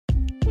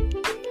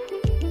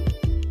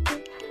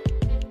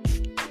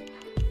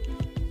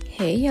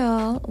Hey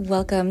y'all,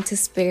 welcome to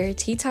Spirit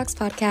Tea Talks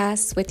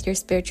podcast with your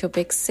spiritual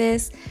big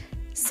sis,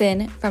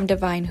 Sin from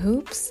Divine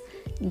Hoops.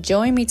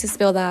 Join me to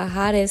spill the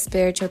hottest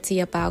spiritual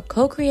tea about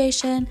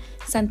co-creation,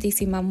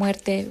 Santísima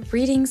Muerte,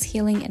 readings,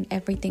 healing, and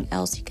everything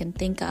else you can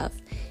think of.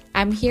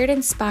 I'm here to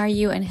inspire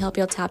you and help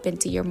you tap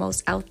into your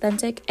most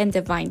authentic and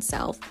divine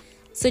self.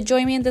 So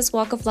join me in this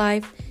walk of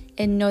life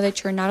and know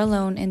that you're not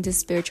alone in this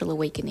spiritual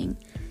awakening.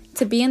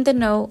 To be in the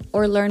know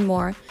or learn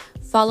more,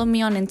 follow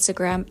me on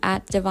Instagram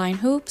at Divine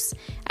Hoops.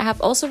 I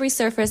have also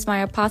resurfaced my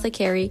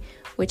apothecary,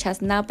 which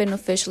has now been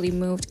officially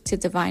moved to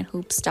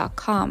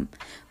divinehoops.com.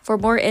 For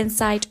more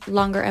insight,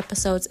 longer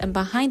episodes, and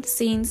behind the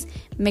scenes,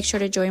 make sure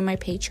to join my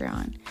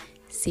Patreon.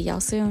 See y'all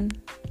soon.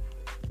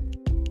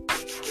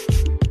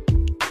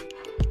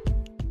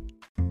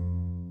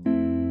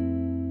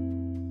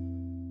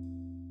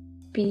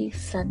 Happy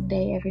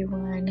Sunday,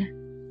 everyone.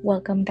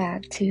 Welcome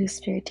back to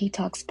Spirit Tea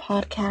Talks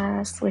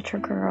podcast with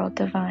your girl,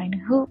 Divine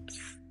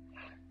Hoops.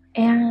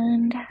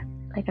 And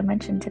like I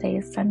mentioned, today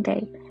is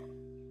Sunday.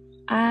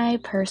 I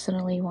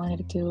personally wanted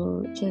to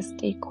do just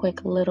a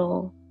quick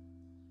little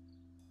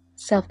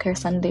self-care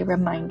Sunday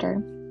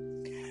reminder.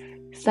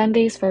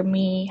 Sundays for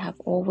me have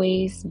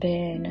always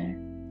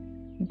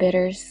been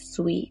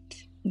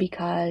bittersweet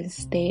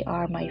because they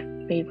are my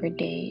favorite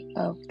day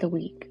of the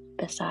week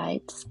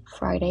besides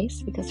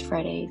Fridays, because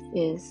Fridays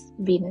is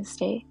Venus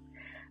Day.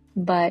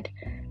 But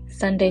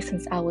Sunday,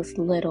 since I was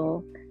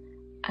little,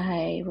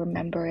 I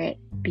remember it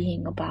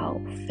being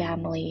about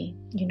family,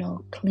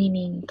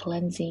 cleaning,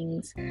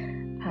 cleansings,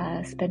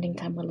 spending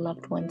time with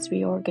loved ones,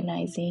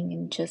 reorganizing,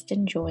 and just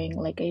enjoying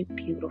like a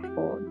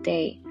beautiful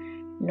day,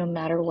 no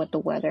matter what the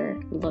weather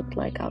looked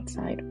like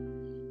outside.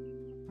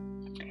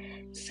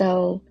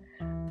 So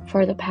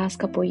for the past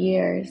couple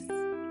years,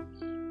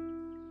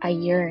 I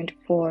yearned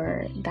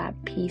for that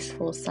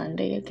peaceful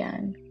Sunday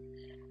again.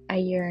 I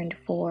yearned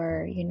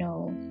for,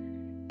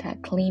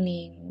 that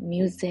cleaning,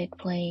 music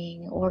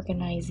playing,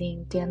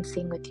 organizing,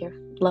 dancing with your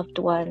loved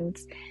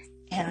ones,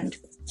 and,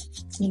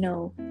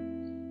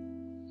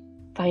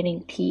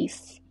 finding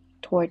peace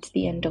towards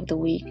the end of the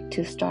week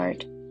to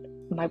start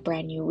my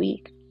brand new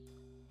week.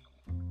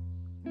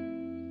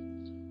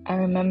 I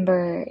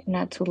remember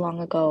not too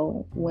long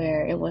ago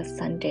where it was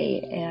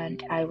Sunday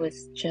and I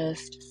was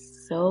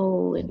just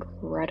so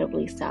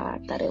incredibly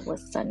sad that it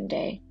was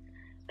Sunday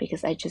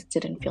because I just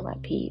didn't feel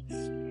at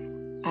peace.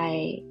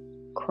 I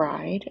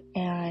cried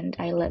and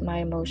I let my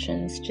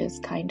emotions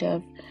just kind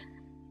of,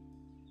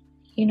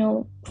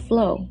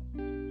 flow.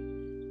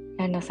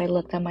 And as I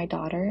looked at my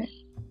daughter,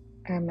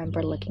 I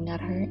remember looking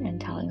at her and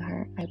telling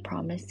her, I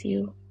promise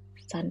you,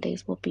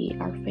 Sundays will be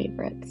our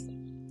favorites.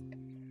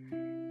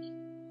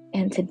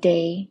 And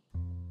today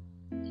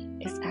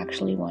is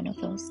actually one of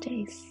those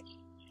days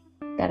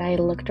that I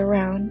looked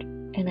around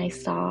and I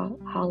saw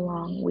how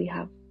long we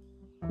have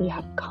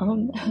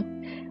come,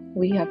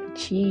 we have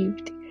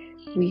achieved,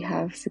 we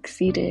have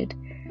succeeded,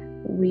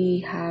 we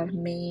have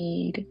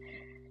made,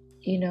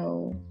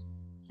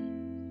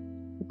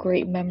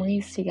 great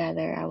memories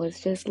together. I was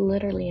just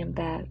literally in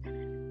bed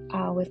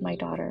with my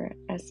daughter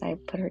as I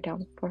put her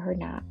down for her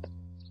nap,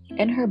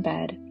 in her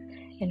bed,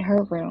 in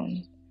her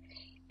room,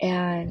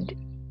 and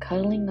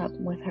cuddling up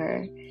with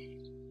her.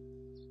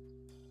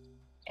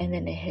 And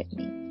then it hit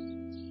me.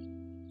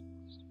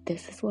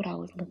 This is what I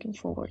was looking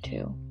forward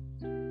to.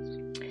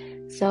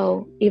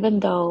 So even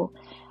though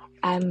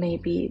I may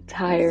be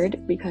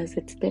tired because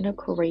it's been a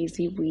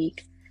crazy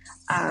week,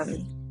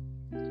 I'm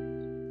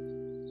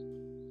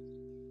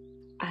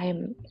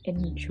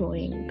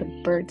enjoying the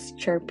birds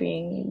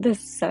chirping, the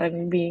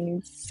sun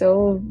being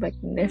so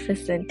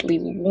magnificently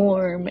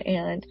warm,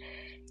 and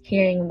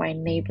hearing my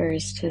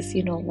neighbors just,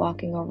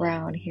 walking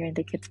around, hearing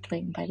the kids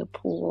playing by the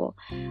pool.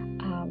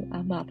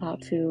 I'm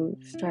about to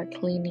start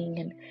cleaning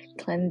and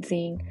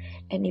cleansing,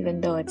 and even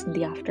though it's in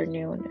the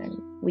afternoon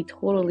and we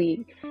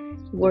totally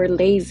were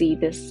lazy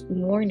this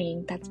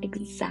morning, that's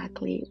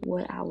exactly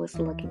what I was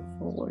looking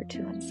forward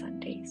to on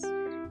Sundays,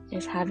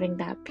 is having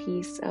that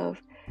piece of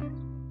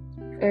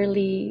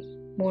early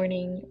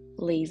morning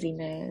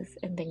laziness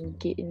and then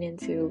getting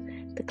into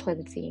the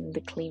cleansing, the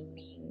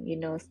cleaning,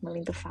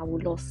 smelling the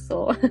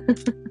fabuloso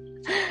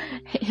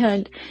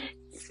and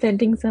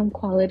spending some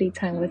quality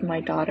time with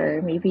my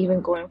daughter, maybe even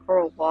going for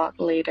a walk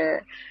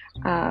later.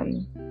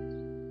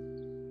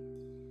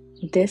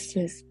 This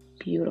is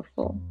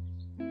beautiful.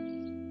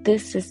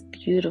 This is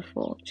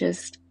beautiful,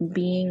 just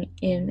being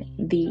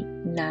in the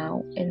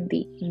now, in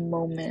the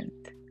moment.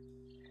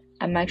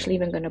 I'm actually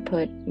even going to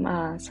put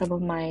some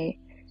of my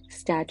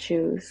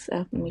statues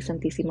of Mi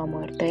Santísima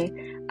Muerte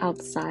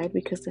outside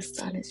because the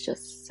sun is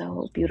just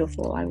so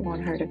beautiful. I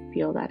want her to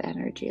feel that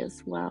energy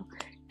as well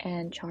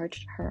and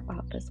charge her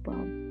up as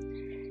well.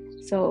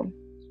 So,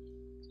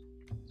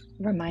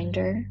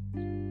 reminder,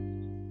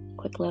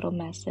 quick little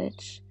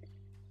message,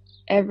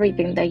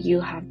 everything that you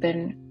have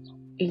been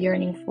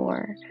yearning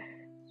for,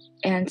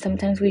 and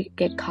sometimes we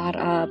get caught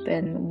up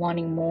in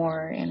wanting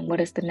more and what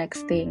is the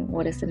next thing,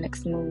 what is the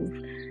next move,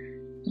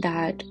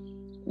 that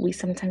we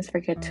sometimes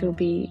forget to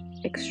be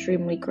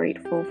extremely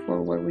grateful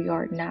for where we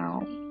are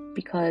now,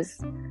 because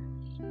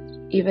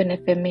even if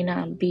it may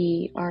not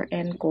be our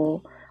end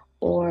goal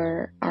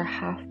or our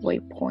halfway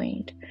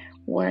point,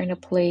 we're in a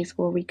place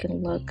where we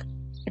can look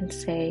and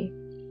say,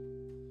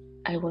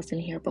 I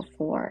wasn't here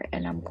before,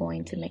 and I'm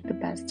going to make the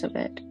best of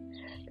it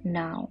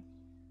now.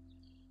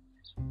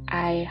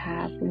 I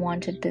have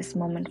wanted this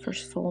moment for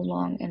so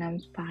long, and I'm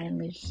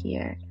finally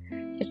here.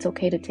 It's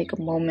okay to take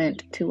a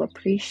moment to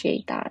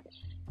appreciate that.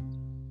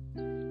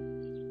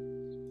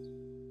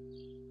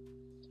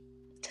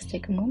 Just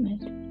take a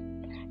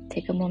moment.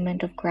 Take a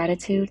moment of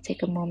gratitude.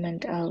 Take a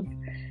moment of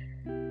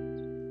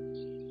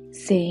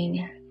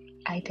saying,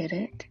 I did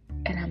it,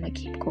 and I'm going to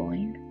keep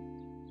going.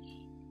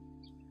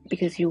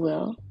 Because you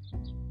will.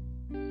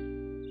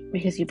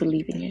 Because you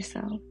believe in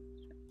yourself.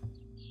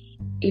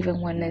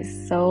 Even when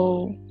it's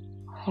so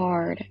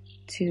hard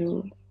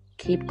to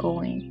keep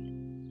going,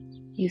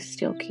 you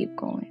still keep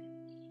going.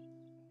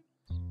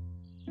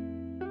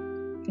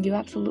 You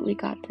absolutely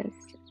got this.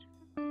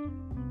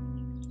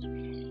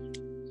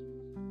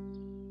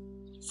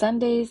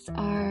 Sundays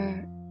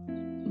are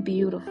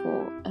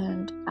beautiful,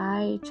 and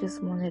I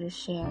just wanted to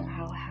share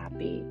how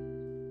happy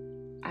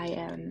I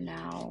am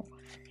now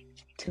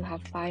to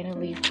have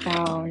finally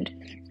found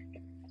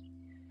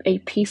a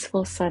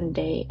peaceful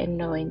Sunday, and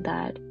knowing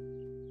that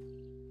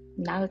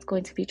now it's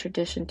going to be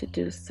tradition to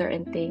do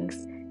certain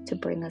things to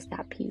bring us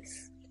that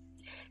peace.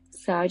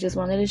 So I just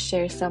wanted to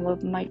share some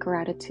of my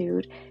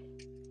gratitude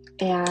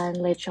and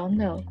let y'all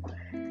know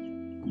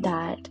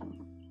that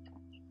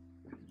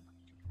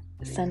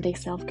Sunday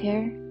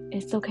self-care,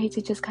 it's okay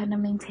to just kind of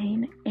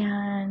maintain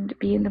and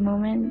be in the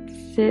moment,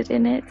 sit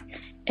in it,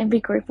 and be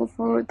grateful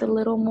for the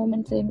little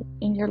moments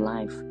in your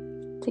life.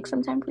 Take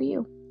some time for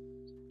you.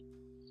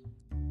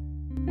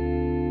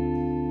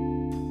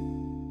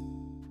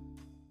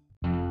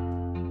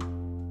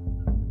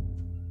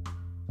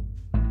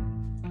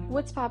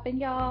 What's poppin',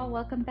 y'all?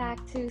 Welcome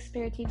back to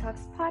Spirit Tea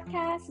Talks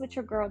podcast with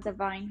your girl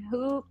Divine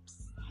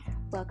Hoops.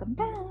 Welcome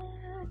back.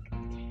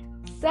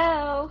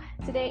 So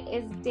today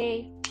is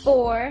day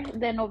 4,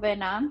 the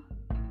novena,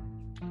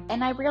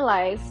 and I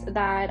realized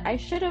that I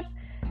should have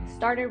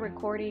started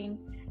recording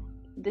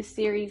the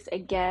series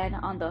again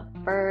on the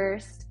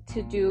 1st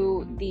to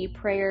do the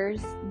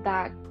prayers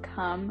that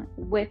come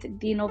with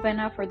the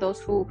novena for those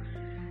who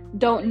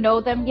don't know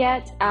them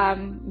yet,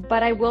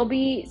 but I will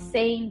be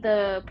saying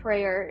the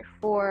prayer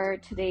for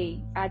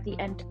today at the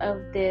end of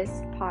this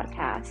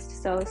podcast,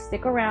 so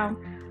stick around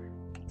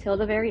till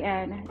the very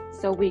end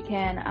so we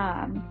can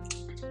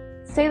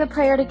say the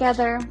prayer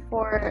together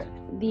for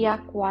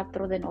Dia 4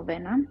 de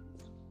Novena.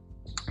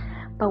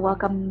 But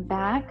welcome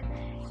back.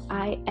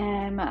 I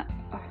am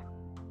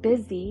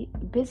busy.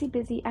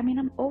 I mean,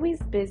 I'm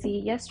always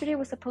busy. Yesterday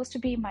was supposed to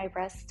be my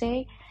rest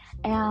day,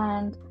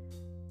 and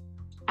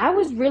I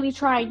was really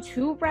trying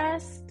to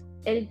rest.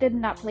 It did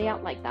not play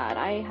out like that.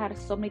 I had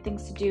so many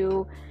things to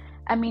do.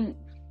 I mean,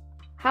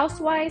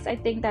 house-wise, I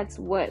think that's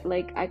what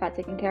I got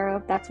taken care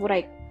of. That's what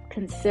I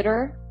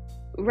consider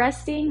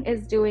resting,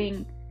 is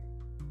doing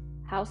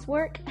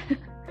housework.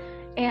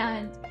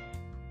 And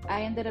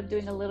I ended up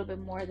doing a little bit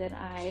more than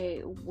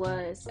I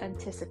was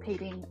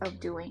anticipating of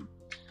doing.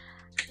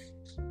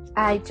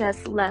 I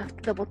just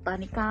left the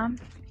Botanica,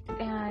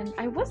 and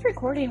I was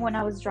recording when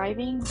I was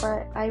driving,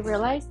 but I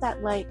realized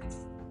that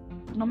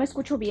no me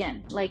escucho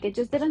bien. It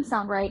just didn't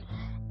sound right,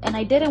 and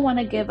I didn't want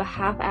to give a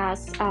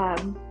half-ass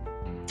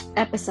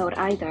episode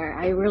either.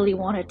 I really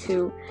wanted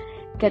to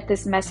get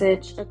this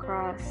message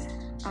across,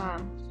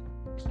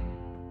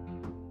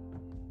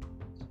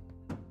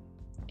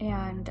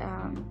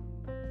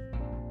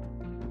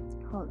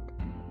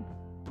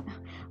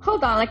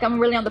 hold on, I'm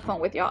really on the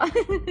phone with y'all.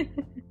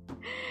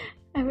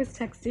 I was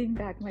texting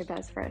back my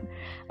best friend.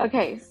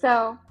 Okay,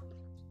 so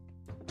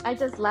I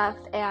just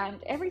left,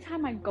 and every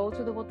time I go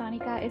to the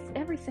Botanica, it's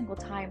every single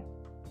time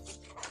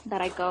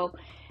that I go,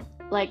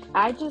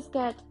 I just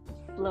get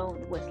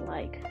flown with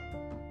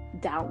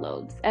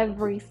downloads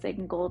every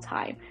single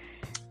time.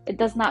 It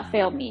does not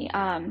fail me,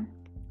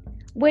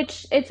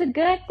 which it's a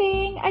good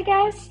thing, I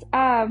guess,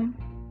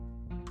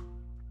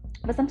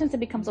 but sometimes it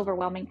becomes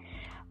overwhelming,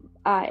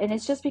 and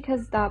it's just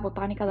because the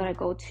Botanica that I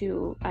go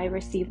to, I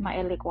receive my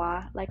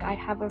elegua. I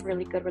have a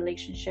really good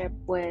relationship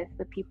with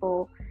the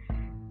people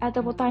at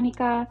the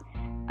Botanica.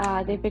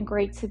 They've been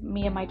great to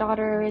me and my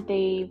daughter.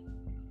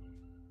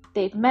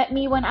 They've met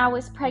me when I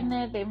was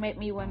pregnant. They met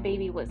me when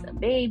baby was a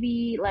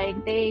baby.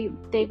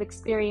 They've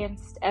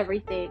experienced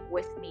everything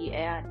with me,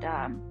 and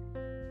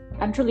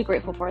I'm truly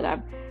grateful for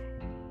them.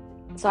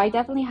 So I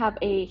definitely have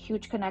a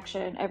huge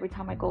connection every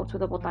time I go to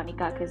the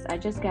Botanica, because I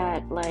just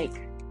get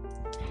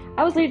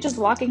I was just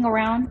walking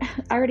around.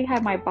 I already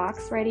had my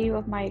box ready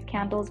with my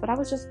candles, but I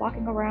was just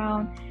walking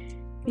around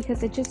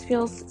because it just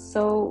feels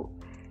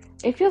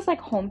it feels like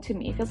home to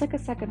me. It feels like a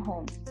second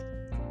home.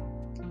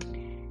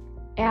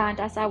 And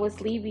as I was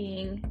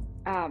leaving,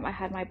 I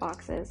had my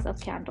boxes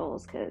of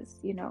candles because,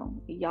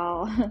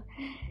 y'all,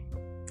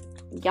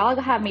 y'all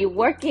have me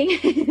working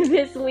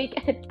this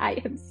week, and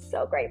I am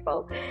so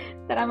grateful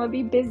that I'm gonna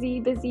be busy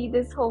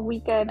this whole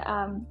weekend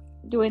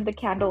doing the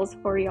candles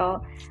for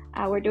y'all.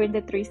 We're doing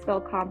the 3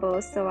 spell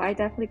combos, so I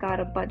definitely got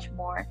a bunch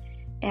more,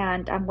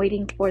 and I'm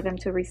waiting for them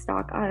to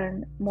restock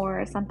on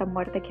more Santa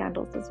Muerte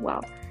candles as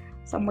well.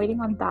 So I'm waiting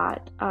on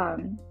that.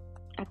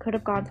 I could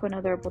have gone to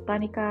another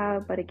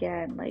Botanica, but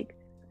again, like,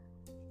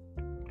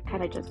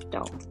 kind of just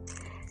don't.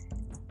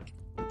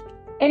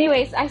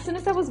 Anyways, as soon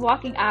as I was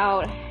walking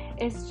out,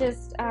 it's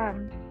just I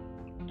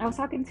was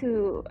talking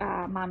to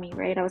mommy,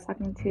 right? I was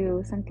talking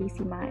to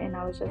Santissima, and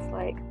I was just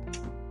like,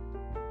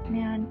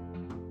 man,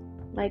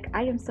 like,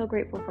 I am so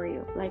grateful for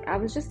you. Like, I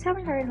was just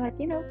telling her, like,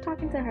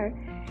 talking to her,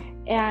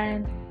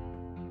 and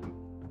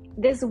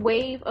this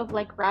wave of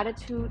like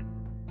gratitude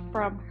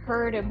from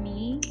her to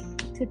me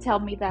to tell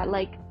me that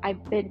like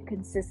I've been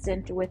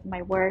consistent with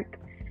my work.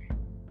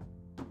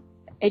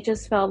 It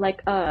just felt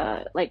like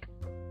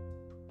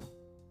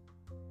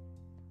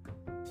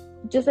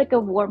just like a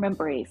warm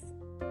embrace.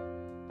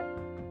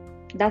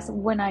 That's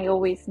when I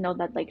always know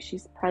that like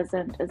she's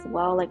present as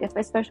well. Like,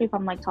 especially if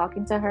I'm like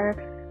talking to her,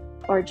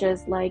 or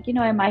just like, in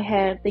my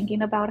head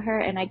thinking about her,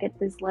 and I get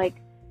this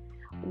like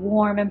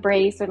warm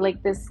embrace, or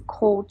like this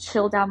cold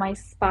chill down my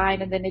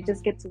spine, and then it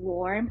just gets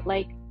warm.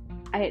 Like,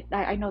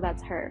 I know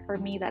that's her. For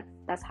me,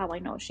 that's how I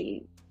know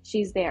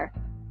she's there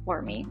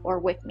for me or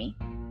with me.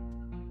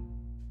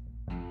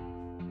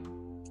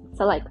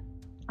 So like,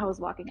 I was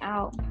walking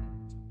out,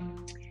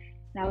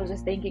 and I was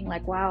just thinking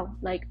like, wow,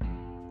 like,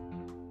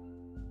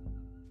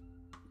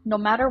 no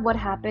matter what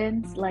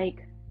happens,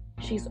 like,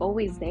 she's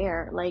always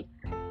there. Like,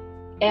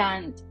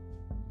 and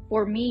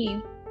for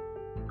me,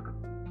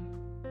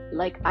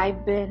 like,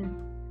 I've been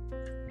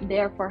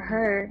there for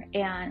her,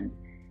 and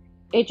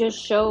it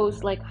just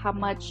shows like how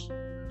much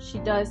she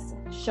does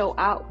show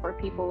out for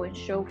people and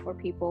show for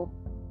people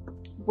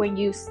when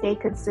you stay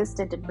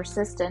consistent and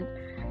persistent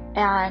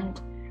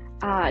and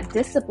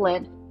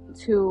disciplined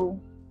to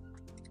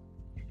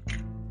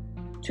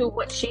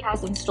what she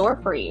has in store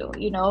for you.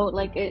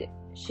 Like,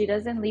 she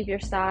doesn't leave your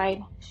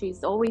side.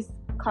 She's always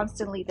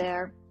constantly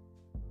there,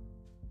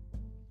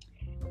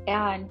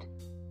 and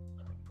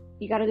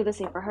you got to do the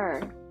same for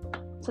her.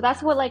 So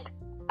that's what like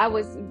I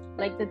was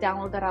like the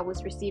download that I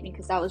was receiving,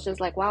 because I was just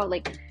like, wow,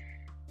 like,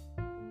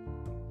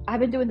 I've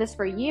been doing this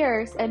for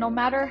years, and no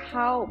matter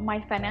how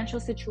my financial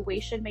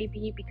situation may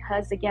be,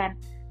 because again,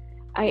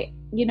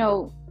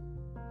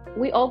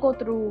 we all go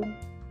through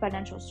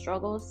financial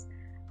struggles,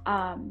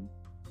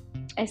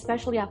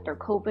 especially after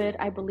COVID.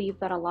 I believe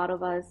that a lot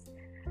of us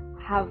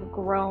have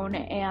grown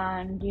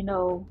and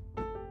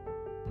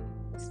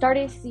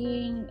started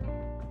seeing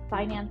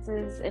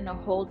finances in a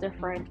whole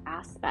different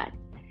aspect.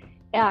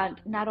 And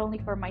not only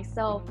for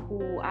myself,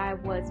 who I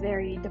was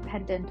very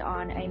dependent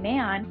on a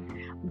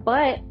man,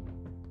 but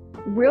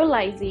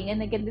realizing,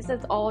 and again, this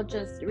is all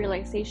just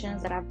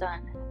realizations that I've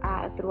done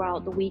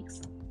throughout the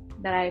weeks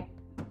that I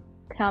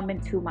come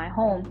into my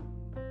home,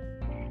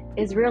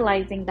 is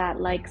realizing that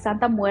like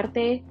Santa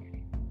Muerte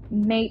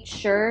made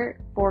sure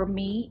for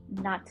me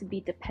not to be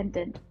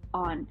dependent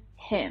on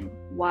him.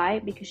 Why?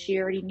 Because she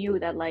already knew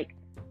that like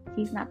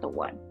he's not the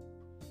one.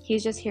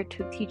 He's just here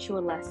to teach you a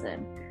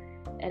lesson,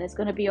 and it's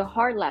going to be a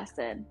hard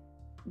lesson,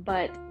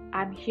 but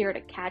I'm here to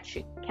catch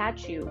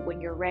you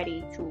when you're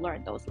ready to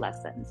learn those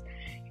lessons.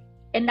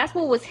 And that's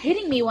what was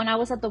hitting me when I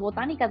was at the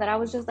Botanica, that I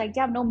was just like,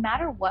 damn, no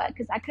matter what,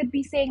 because I could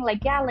be saying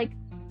like, yeah, like,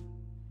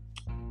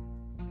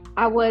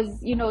 I was,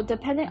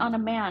 dependent on a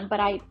man, but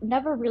I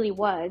never really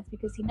was,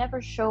 because he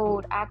never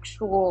showed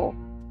actual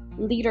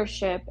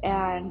leadership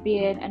and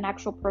being an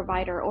actual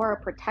provider or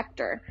a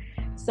protector.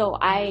 So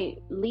I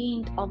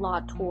leaned a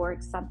lot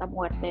towards Santa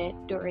Muerte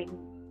during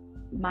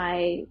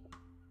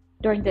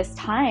this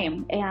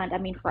time, and I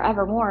mean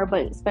forevermore,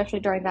 but especially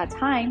during that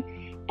time.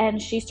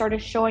 And she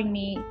started showing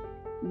me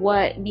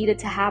what needed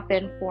to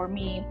happen for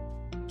me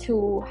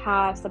to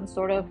have some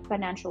sort of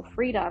financial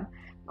freedom.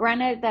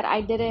 Granted that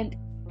I didn't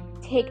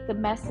take the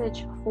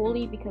message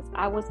fully, because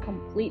I was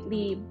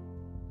completely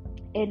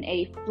in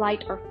a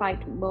flight or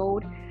fight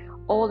mode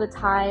all the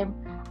time,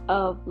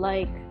 of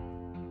like,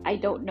 I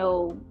don't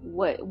know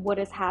what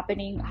is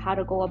happening, how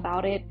to go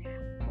about it.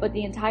 But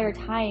the entire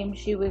time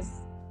she was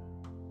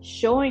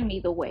showing me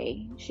the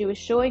way. She was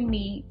showing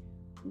me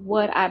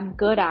what I'm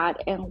good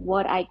at and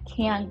what I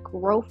can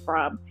grow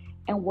from,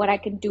 and what I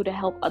can do to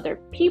help other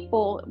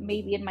people,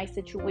 maybe in my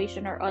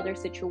situation or other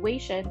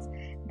situations,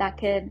 that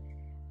can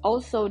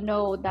also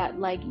know that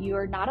like,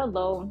 you're not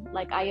alone.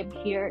 Like, I am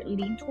here,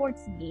 lean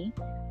towards me,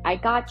 I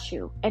got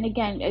you. And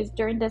again, it's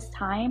during this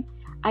time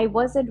I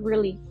wasn't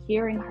really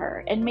hearing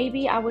her, and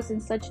maybe I was in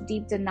such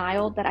deep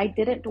denial that I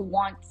didn't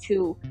want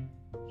to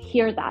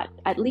hear that,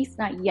 at least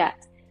not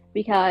yet.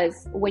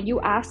 Because when you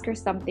ask her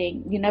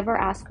something, you never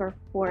ask her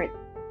for it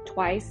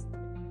twice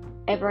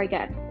ever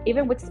again.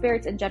 Even with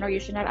spirits in general, you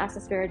should not ask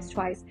the spirits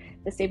twice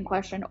the same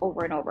question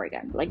over and over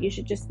again. Like, you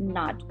should just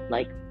not,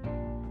 like,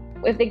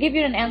 if they give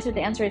you an answer,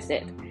 the answer is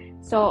it.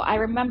 So I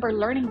remember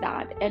learning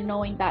that and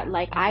knowing that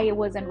like I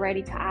wasn't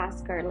ready to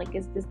ask her, like,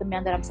 is this the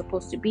man that I'm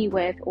supposed to be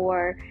with,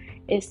 or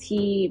is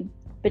he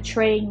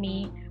betraying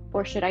me,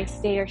 or should I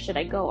stay or should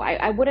I go?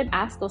 I wouldn't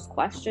ask those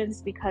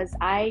questions because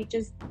I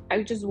just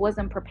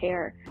wasn't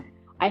prepared.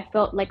 I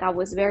felt like I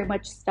was very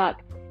much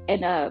stuck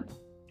in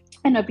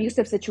an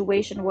abusive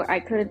situation where I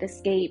couldn't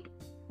escape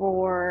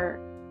for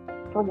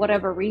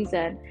whatever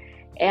reason,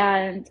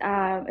 and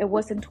it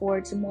wasn't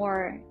towards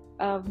more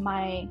of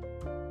my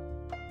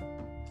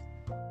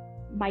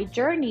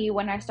journey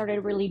when I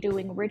started really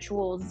doing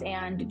rituals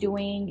and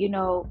doing,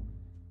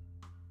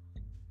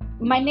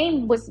 my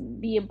name was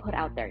being put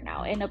out there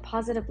now in a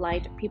positive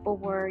light. People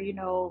were,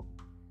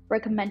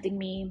 recommending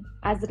me.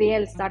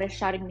 Azriel started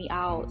shouting me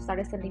out,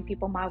 started sending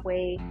people my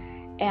way.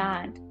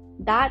 And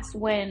that's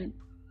when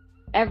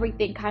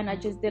everything kind of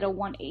just did a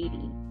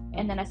 180.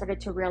 And then I started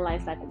to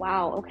realize, like,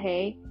 wow,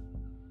 okay,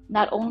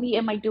 not only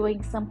am I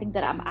doing something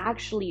that I'm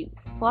actually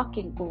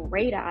fucking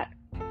great at,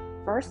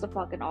 first of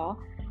fucking all,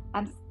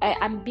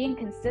 I'm being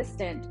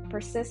consistent,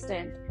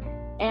 persistent,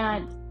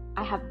 and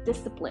I have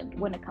discipline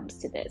when it comes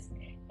to this.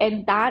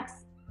 And that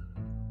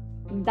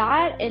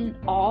in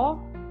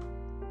all,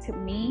 to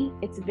me,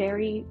 it's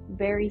very,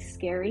 very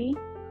scary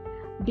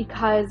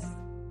because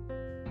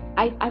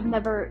I've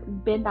never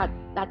been that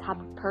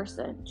type of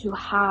person to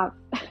have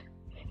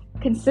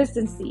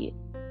consistency,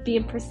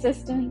 being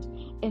persistent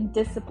and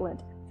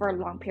disciplined for a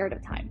long period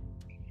of time.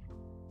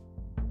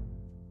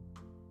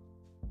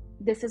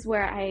 This is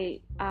where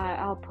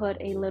I'll put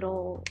a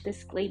little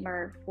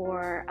disclaimer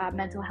for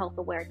mental health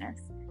awareness.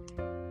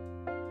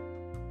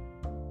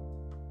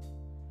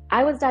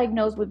 I was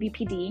diagnosed with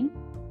BPD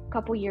a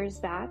couple years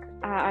back.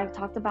 I've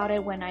talked about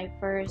it when I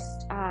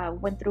first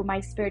went through my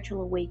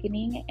spiritual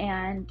awakening,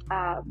 and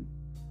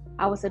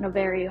I was in a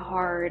very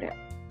hard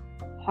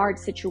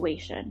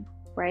situation,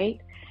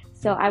 right?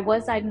 So I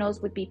was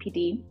diagnosed with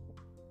BPD,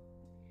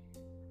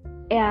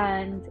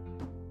 and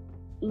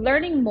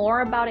learning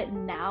more about it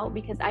now,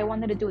 because I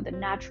wanted to do the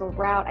natural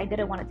route. I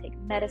didn't want to take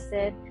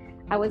medicine.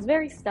 I was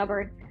very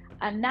stubborn.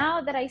 And now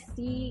that I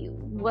see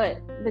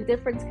what the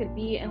difference could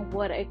be and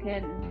what it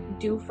can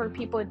do for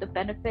people and the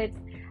benefits,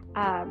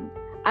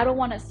 I don't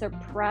want to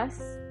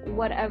suppress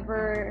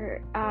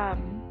whatever that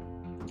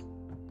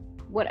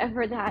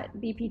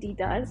BPD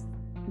does,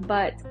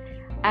 but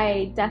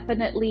I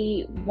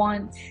definitely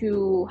want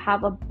to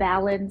have a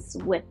balance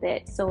with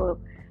it. So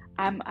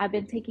I've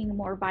been taking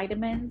more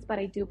vitamins, but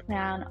I do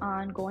plan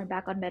on going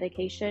back on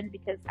medication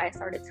because I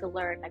started to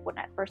learn, like when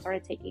I first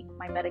started taking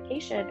my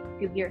medication a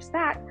few years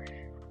back,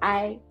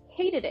 I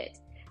hated it.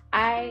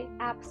 I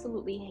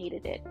absolutely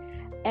hated it.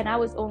 And I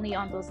was only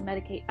on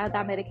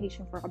that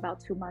medication for about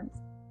 2 months.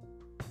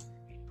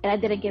 And I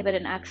didn't give it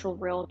an actual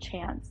real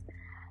chance.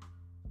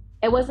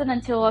 It wasn't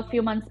until a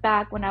few months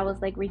back when I was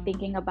like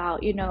rethinking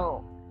about,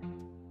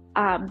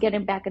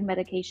 getting back in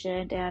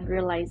medication and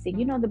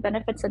realizing, the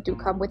benefits that do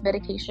come with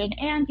medication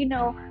and,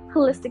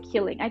 holistic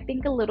healing. I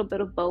think a little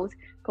bit of both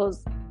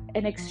goes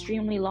an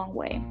extremely long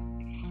way.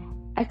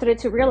 I started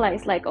to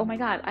realize, like, oh my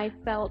God, I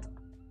felt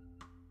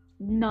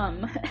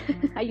numb.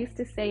 I used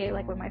to say,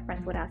 like, when my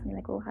friends would ask me,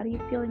 like, oh, how do you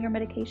feel in your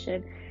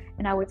medication?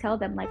 And I would tell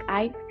them, like,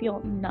 I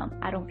feel numb.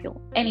 I don't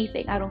feel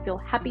anything. I don't feel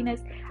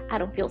happiness. I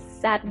don't feel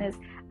sadness.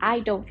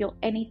 I don't feel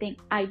anything.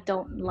 I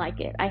don't like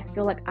it. I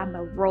feel like I'm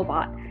a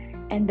robot.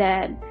 And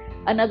then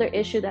another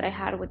issue that I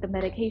had with the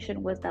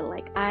medication was that,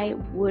 like, I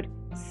would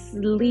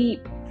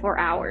sleep for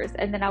hours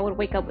and then I would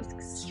wake up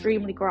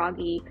extremely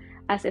groggy,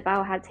 as if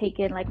I had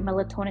taken like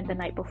melatonin the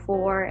night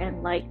before,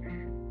 and like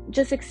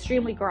just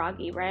extremely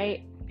groggy,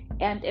 right?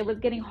 And it was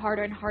getting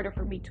harder and harder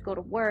for me to go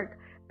to work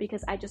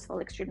because I just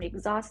felt extremely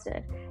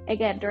exhausted.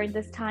 Again, during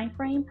this time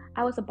frame,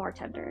 I was a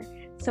bartender.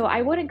 So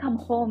I wouldn't come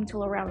home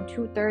till around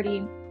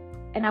 2:30,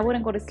 and I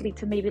wouldn't go to sleep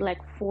till maybe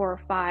like 4 or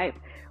 5.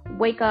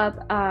 Wake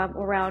up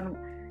around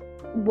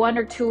 1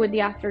 or 2 in the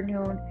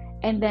afternoon,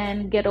 and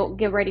then get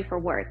ready for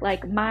work.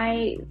 Like,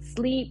 my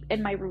sleep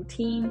and my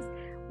routines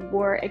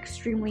were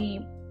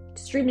extremely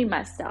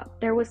messed up.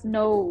 There was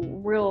no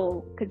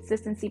real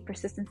consistency,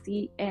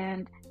 persistency,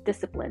 and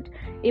discipline.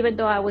 Even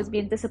though I was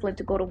being disciplined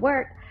to go to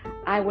work,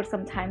 I would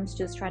sometimes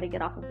just try to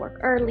get off of work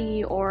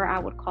early, or I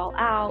would call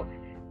out.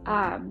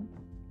 I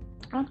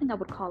don't think I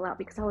would call out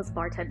because I was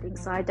bartending,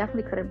 so I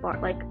definitely couldn't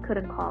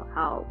call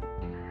out.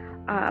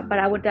 But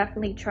I would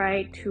definitely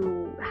try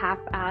to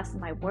half-ass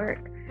my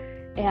work.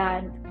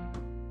 And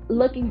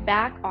looking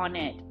back on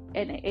it,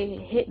 and it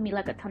hit me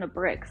like a ton of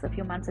bricks a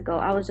few months ago.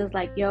 I was just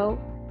like, yo,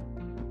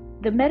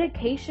 the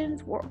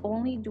medications were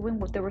only doing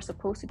what they were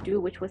supposed to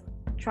do, which was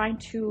trying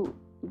to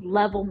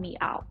level me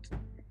out.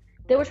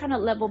 They were trying to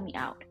level me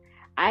out.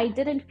 I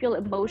didn't feel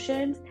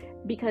emotions,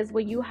 because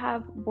when you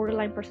have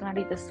borderline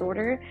personality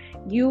disorder,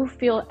 you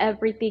feel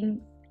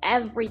everything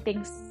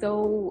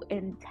so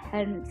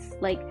intense.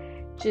 Like,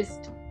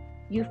 just,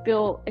 you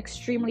feel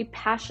extremely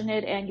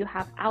passionate and you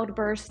have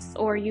outbursts,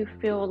 or you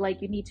feel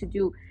like you need to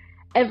do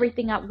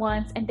everything at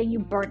once, and then you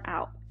burn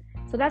out.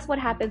 So that's what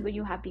happens when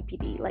you have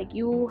BPD. Like,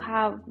 you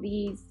have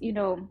these,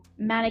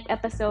 manic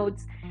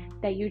episodes,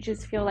 that you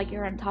just feel like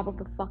you're on top of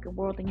the fucking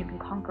world and you can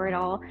conquer it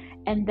all.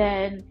 And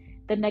then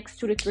the next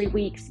 2 to 3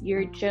 weeks,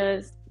 you're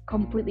just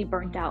completely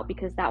burnt out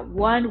because that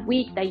 1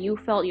 week that you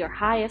felt your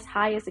highest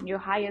and your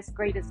highest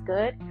greatest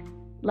good,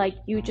 like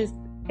you just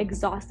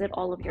exhausted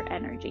all of your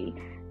energy.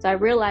 So I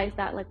realized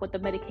that like what the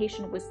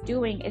medication was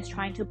doing is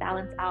trying to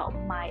balance out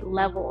my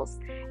levels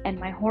and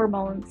my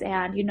hormones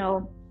and, you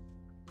know,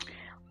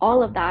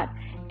 all of that.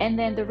 And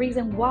then the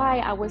reason why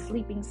I was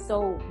sleeping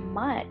so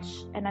much,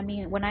 and I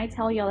mean, when I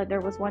tell y'all that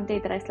there was one day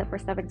that I slept for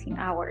 17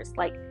 hours,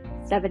 like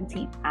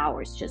 17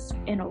 hours just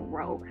in a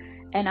row.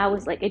 And I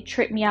was like, it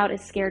tripped me out. It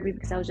scared me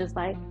because I was just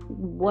like,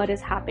 what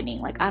is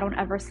happening? Like, I don't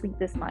ever sleep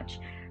this much.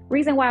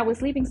 Reason why I was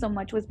sleeping so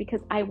much was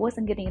because I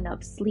wasn't getting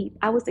enough sleep.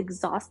 I was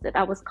exhausted.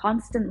 I was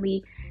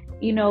constantly,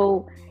 you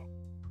know,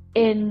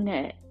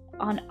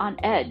 on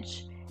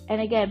edge.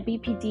 And again,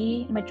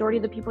 BPD, majority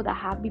of the people that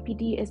have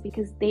BPD is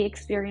because they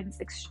experience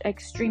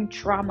extreme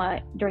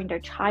trauma during their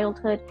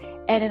childhood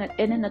and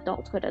in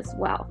adulthood as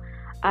well.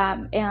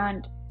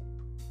 And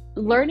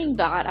learning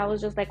that, I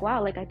was just like,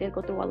 wow, like I did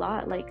go through a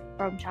lot, like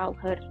from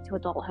childhood to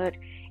adulthood.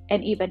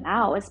 And even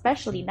now,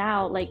 especially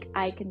now, like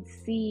I can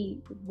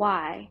see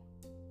why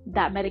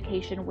that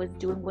medication was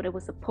doing what it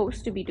was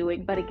supposed to be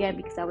doing. But again,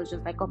 because I was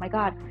just like, oh my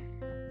God,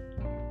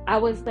 I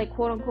was like,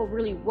 quote unquote,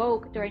 really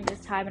woke during this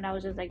time. And I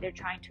was just like, they're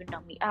trying to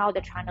numb me out.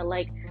 They're trying to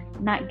like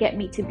not get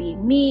me to be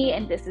me.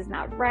 And this is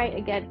not right.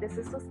 Again, this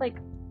is just like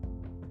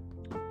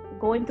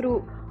going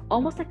through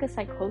almost like a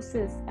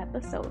psychosis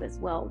episode as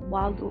well,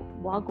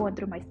 while going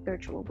through my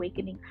spiritual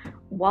awakening,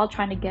 while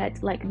trying to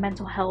get like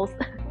mental health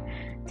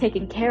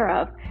taken care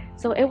of.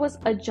 So it was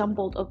a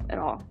jumbled of it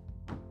all.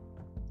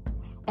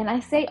 And I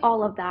say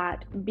all of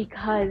that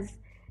because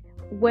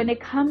when it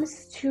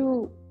comes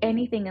to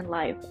anything in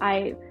life,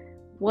 I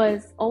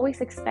was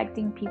always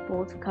expecting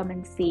people to come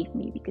and save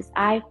me because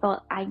I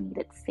felt I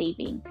needed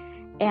saving.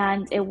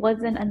 And it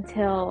wasn't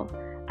until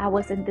I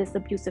was in this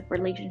abusive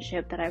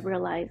relationship that I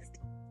realized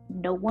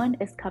no one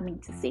is coming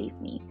to save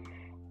me.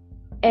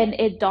 And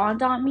it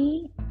dawned on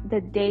me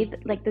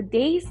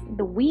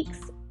the weeks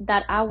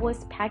that I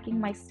was packing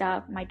my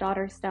stuff, my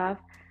daughter's stuff,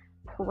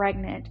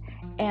 pregnant,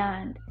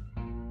 and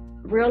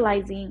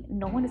realizing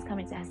no one is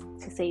coming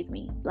to save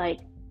me. Like,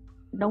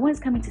 no one's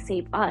coming to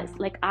save us.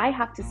 Like, I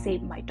have to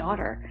save my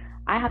daughter.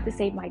 I have to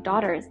save my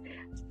daughters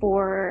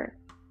for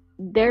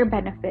their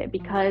benefit,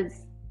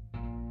 because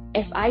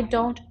if I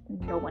don't,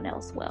 no one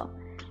else will.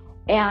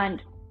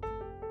 And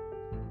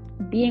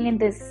being in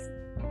this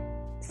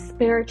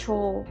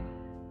spiritual,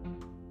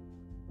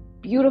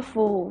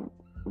 beautiful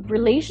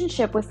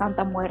relationship with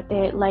Santa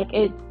Muerte, like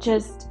it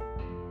just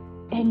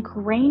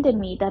ingrained in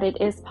me that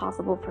it is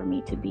possible for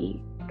me to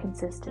be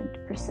consistent,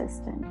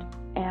 persistent,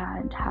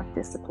 and have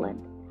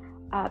discipline.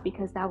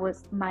 Because that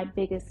was my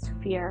biggest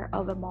fear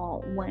of them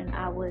all when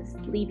I was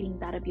leaving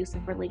that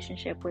abusive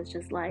relationship, was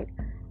just like,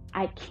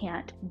 I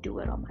can't do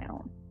it on my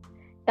own.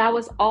 That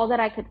was all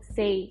that I could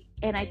say.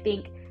 And I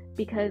think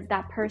because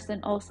that person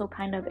also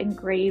kind of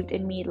engraved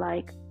in me,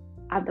 like,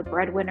 I'm the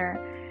breadwinner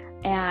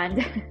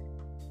and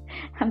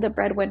I'm the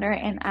breadwinner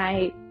and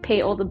I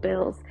pay all the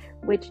bills,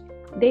 which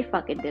they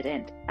fucking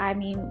didn't. I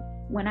mean,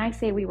 when I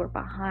say we were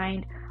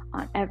behind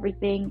on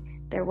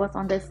everything there was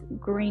on this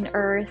green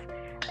earth,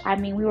 I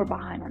mean, we were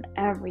behind on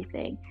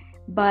everything.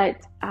 But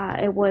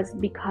it was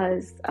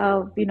because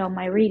of, you know,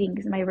 my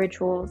readings, my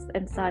rituals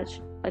and such.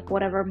 Like,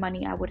 whatever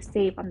money I would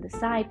save on the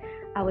side,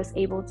 I was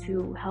able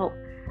to help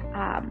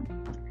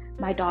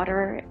my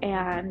daughter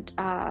and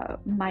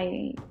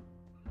my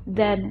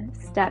then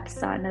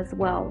stepson as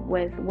well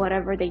with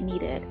whatever they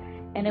needed.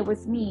 And it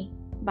was me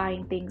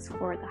buying things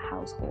for the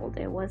household.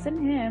 It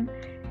wasn't him,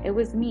 it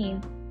was me.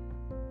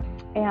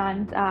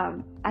 And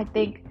I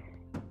think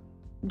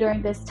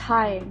during this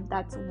time,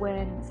 that's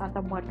when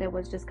Santa Muerte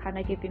was just kind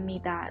of giving me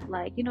that,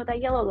 like, you know,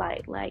 that yellow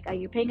light, like, are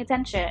you paying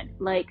attention?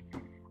 Like,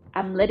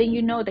 I'm letting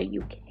you know that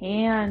you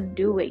can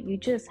do it. You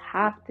just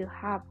have to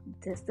have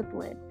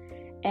discipline.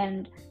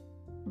 And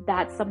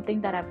that's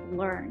something that I've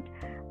learned,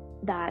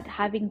 that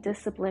having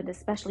discipline,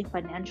 especially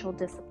financial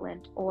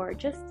discipline or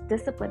just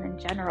discipline in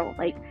general,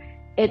 like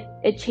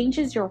it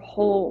changes your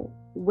whole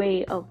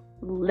way of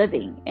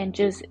living and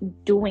just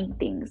doing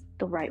things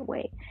the right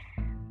way.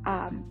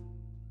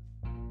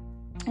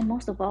 And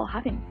most of all,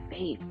 having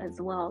faith as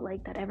well,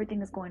 like that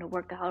everything is going to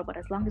work out. But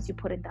as long as you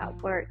put in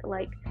that work,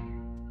 like,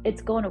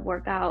 it's going to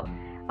work out.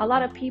 A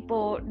lot of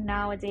people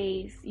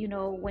nowadays, you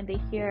know, when they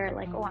hear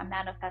like, oh, I'm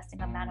manifesting,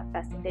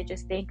 they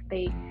just think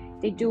they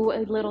do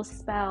a little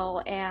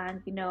spell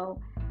and, you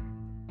know,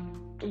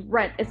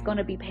 rent is going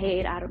to be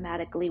paid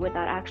automatically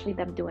without actually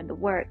them doing the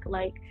work.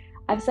 Like,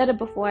 I've said it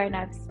before and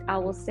I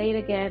will say it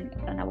again,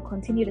 and I will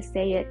continue to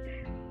say it.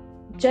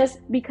 Just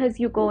because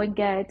you go and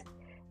get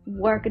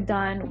work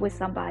done with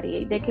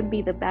somebody, they can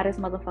be the baddest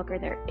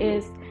motherfucker there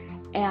is,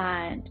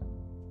 and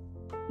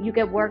you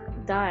get work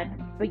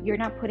done, but you're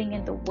not putting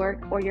in the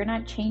work, or you're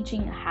not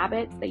changing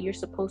habits that you're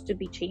supposed to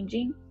be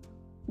changing,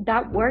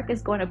 that work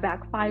is going to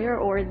backfire,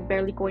 or is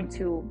barely going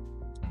to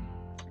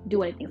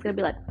do anything. It's going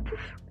to be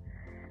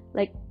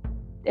like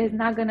is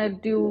not gonna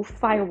do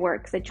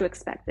fireworks that you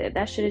expected.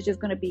 That shit is just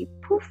gonna be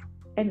poof,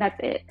 and that's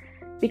it.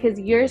 Because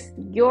you're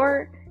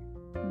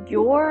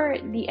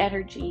the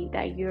energy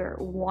that you're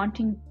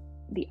wanting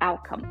the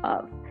outcome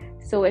of.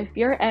 So if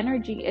your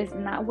energy is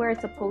not where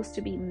it's supposed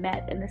to be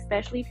met, and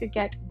especially if you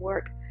get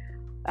work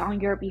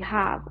on your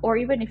behalf, or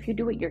even if you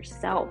do it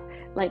yourself,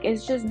 like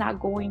it's just not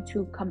going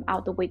to come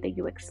out the way that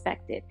you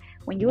expected.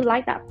 When you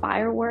light that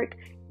firework,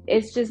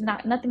 it's just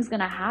not, nothing's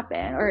gonna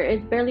happen, or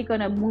it's barely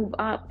gonna move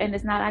up, and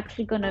it's not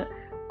actually gonna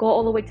go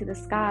all the way to the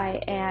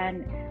sky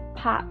and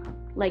pop.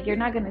 Like you're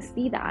not gonna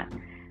see that.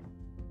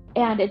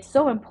 And it's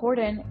so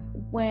important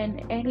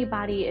when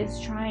anybody is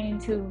trying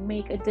to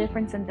make a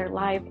difference in their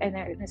life and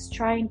is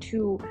trying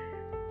to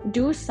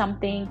do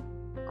something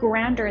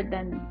grander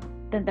than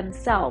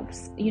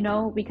themselves, you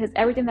know, because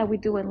everything that we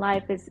do in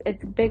life is,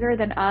 it's bigger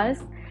than us,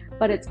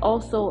 but it's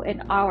also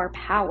in our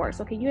power.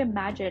 So can you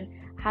imagine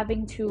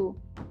having to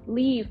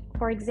leave,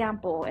 for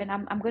example, and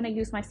I'm going to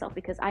use myself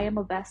because I am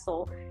a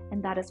vessel,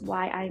 and that is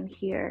why I'm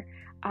here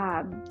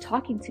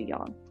talking to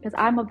y'all, because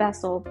I'm a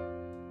vessel,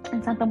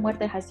 and Santa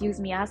Muerte has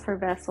used me as her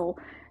vessel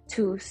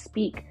to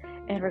speak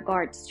in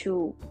regards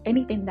to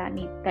anything that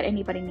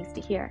anybody needs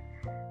to hear.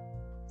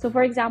 So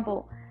for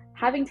example,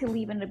 having to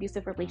leave an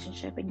abusive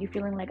relationship and you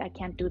feeling like I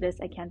can't do this,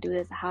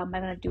 how am I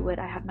going to do it?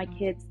 I have my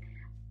kids,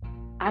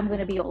 I'm going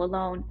to be all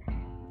alone.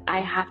 I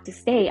have to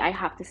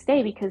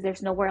stay because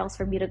there's nowhere else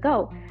for me to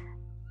go.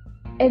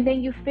 And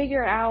then you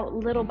figure out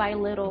little by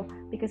little,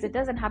 because it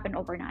doesn't happen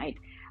overnight,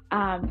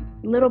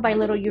 little by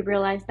little you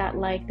realize that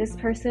like this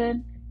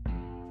person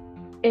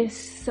is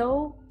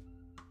so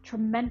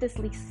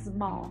tremendously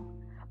small,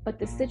 but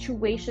the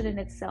situation in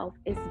itself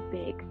is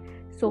big.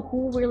 So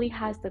who really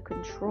has the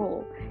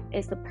control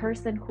is the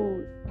person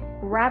who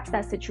grabs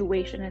that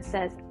situation and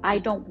says, I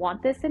don't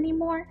want this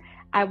anymore,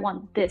 I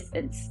want this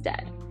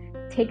instead.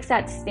 Takes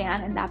that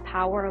stand and that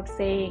power of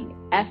saying,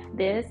 F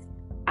this,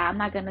 I'm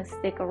not gonna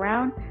stick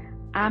around,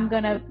 I'm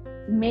gonna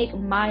make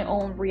my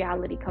own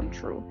reality come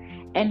true.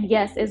 And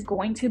yes, it's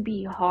going to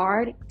be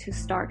hard to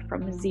start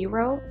from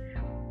zero,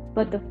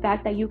 but the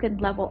fact that you can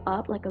level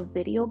up like a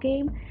video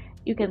game,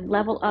 you can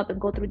level up and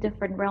go through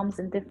different realms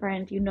and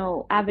different, you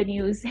know,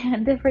 avenues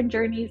and different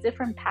journeys,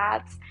 different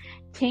paths,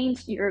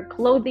 change your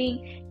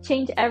clothing,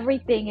 change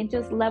everything, and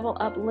just level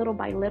up little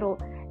by little.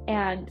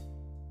 And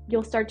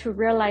you'll start to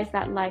realize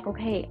that like,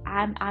 okay,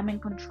 I'm in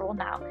control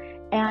now.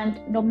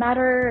 And no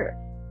matter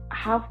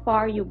how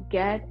far you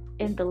get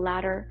in the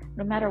ladder,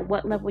 no matter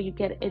what level you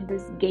get in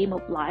this game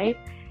of life,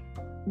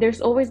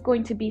 there's always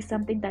going to be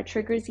something that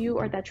triggers you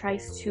or that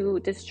tries to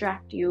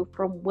distract you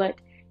from what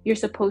you're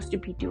supposed to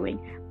be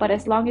doing. But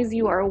as long as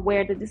you are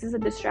aware that this is a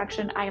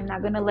distraction, I am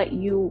not going to let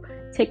you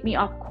take me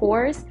off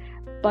course,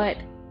 but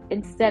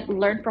instead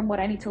learn from what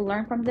I need to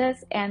learn from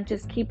this and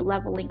just keep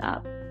leveling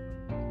up.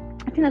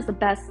 I think that's the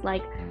best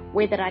like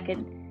way that I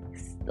can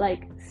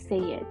like say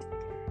it.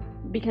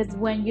 Because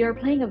when you're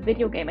playing a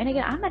video game, and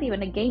again, I'm not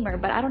even a gamer,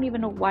 but I don't even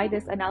know why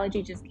this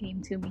analogy just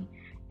came to me,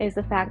 is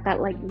the fact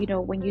that like, you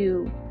know, when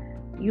you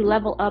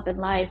level up in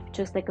life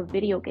just like a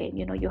video game,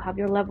 you know, you have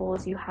your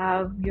levels, you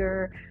have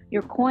your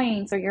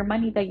coins or your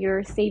money that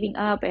you're saving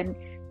up, and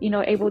you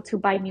know, able to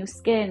buy new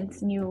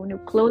skins, new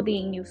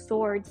clothing, new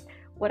swords,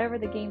 whatever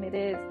the game it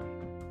is,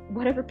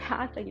 whatever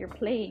path that you're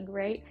playing,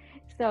 right?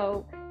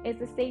 So it's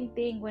the same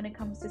thing when it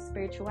comes to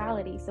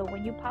spirituality. So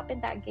when you pop in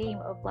that game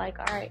of like,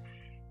 all right,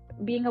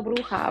 being a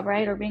bruja,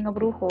 right, or being a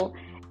brujo,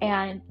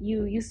 and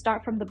you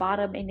start from the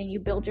bottom and then you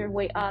build your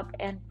way up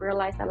and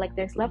realize that like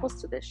there's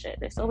levels to this shit.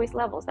 There's always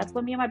levels. That's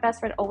what me and my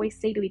best friend always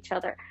say to each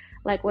other.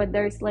 Like when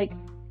there's like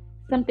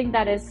something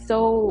that is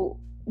so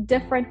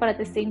different but at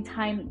the same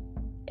time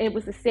it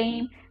was the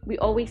same, we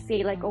always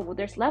say like, oh well,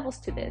 there's levels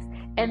to this.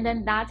 And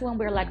then that's when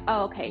we're like,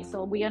 oh okay,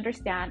 so we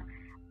understand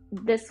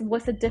this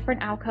was a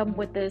different outcome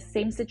with the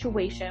same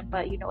situation,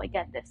 but you know,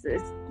 again, this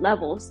is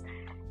levels.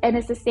 And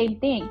it's the same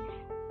thing.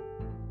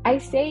 I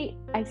say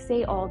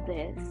all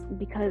this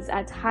because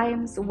at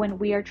times when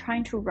we are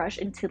trying to rush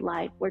into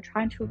life, we're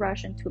trying to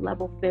rush into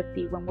level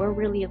 50 when we're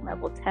really in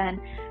level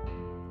 10.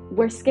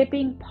 We're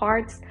skipping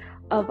parts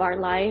of our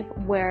life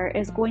where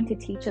it's going to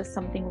teach us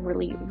something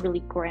really,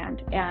 really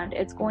grand, and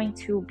it's going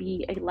to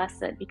be a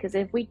lesson, because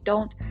if we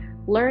don't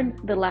learn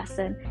the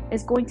lesson,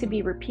 it's going to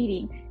be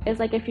repeating. It's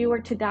like if you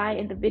were to die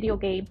in the video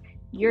game,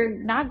 you're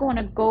not going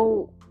to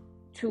go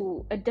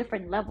to a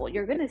different level.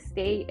 You're gonna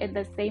stay in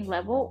the same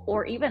level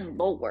or even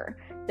lower,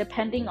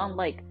 depending on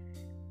like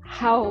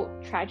how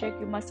tragic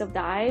you must have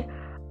died,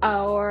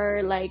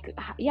 or like,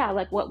 yeah,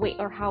 like what way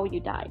or how you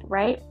died,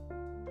 right?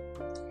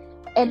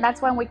 And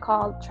that's why we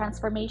call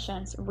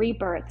transformations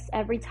rebirths.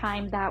 Every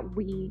time that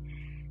we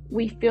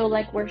feel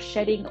like we're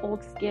shedding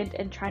old skin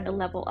and trying to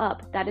level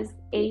up, that is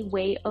a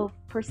way of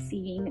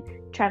perceiving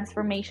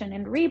transformation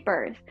and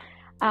rebirth.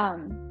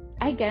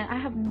 Again, I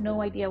have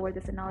no idea where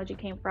this analogy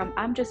came from.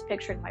 I'm just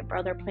picturing my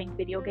brother playing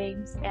video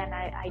games, and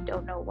I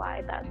don't know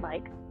why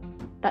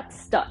that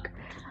stuck.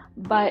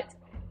 But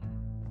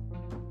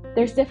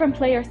there's different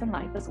players in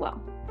life as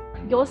well.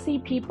 You'll see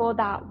people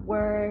that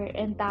were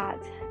in that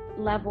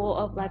level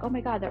of like, oh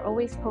my God, they're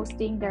always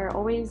posting, they're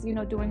always,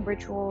 doing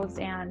rituals,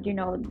 and,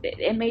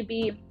 it may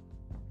be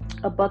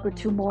a buck or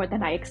two more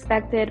than I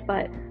expected,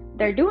 but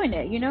they're doing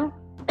it,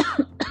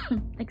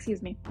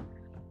 Excuse me.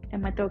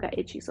 And my throat got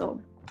itchy, so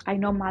I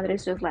know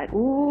Madre's just like,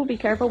 ooh, be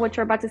careful what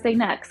you're about to say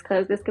next,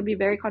 because this could be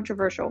very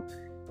controversial.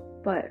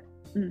 But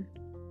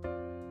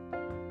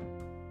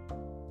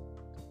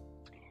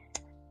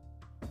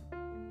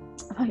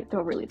my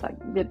throat really like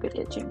a bit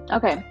itchy.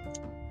 Okay.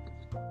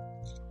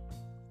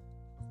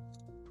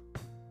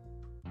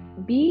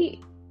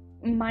 Be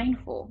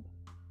mindful.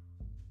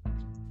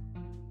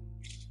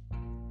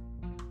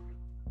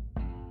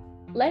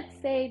 Let's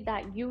say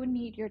that you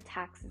need your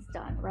taxes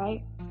done,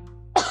 right?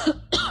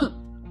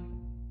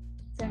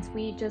 Since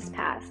we just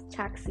passed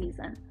tax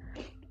season,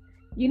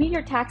 you need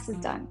your taxes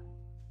done.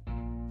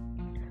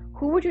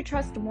 Who would you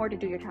trust more to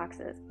do your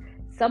taxes?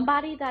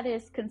 Somebody that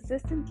is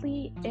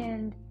consistently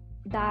in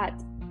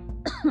that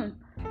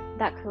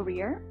that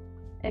career.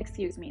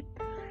 Excuse me.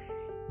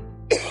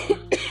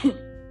 I'm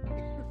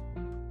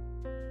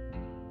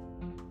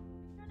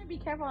trying to be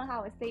careful on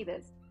how I say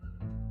this.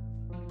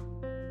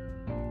 I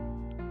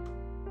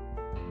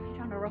ain't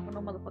trying to ruffle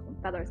no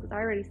motherfucking feathers, because I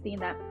already seen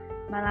that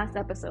my last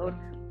episode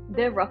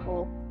did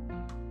ruffle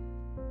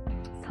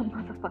some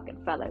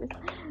motherfucking feathers.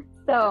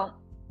 So,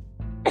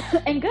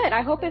 and good.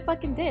 I hope it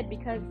fucking did,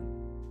 because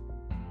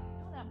I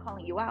know that I'm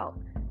calling you out.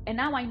 And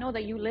now I know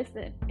that you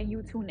listen and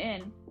you tune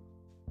in.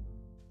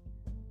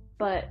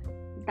 But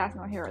that's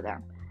not here or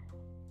there.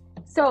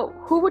 So,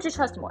 who would you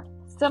trust more?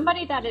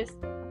 Somebody that is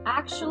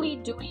actually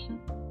doing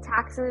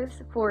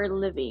taxes for a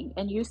living,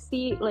 and you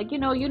see, like, you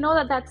know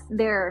that that's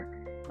their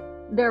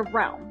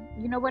realm.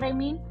 You know what I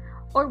mean?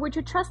 Or would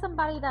you trust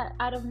somebody that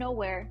out of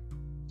nowhere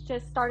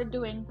just started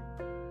doing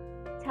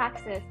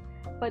taxes,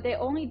 but they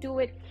only do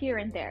it here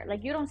and there?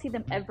 Like, you don't see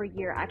them every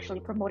year actually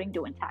promoting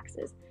doing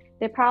taxes.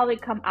 They probably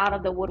come out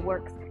of the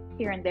woodworks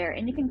here and there,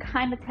 and you can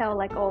kind of tell,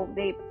 like, oh,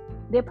 they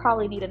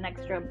probably need an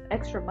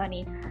extra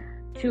money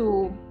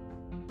to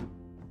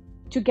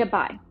get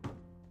by.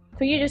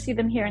 So you just see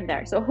them here and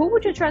there. So who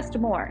would you trust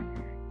more?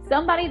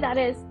 Somebody that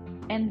is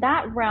in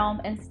that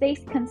realm and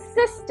stays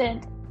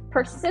consistent,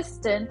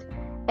 persistent,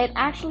 and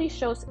actually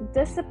shows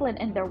discipline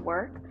in their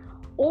work,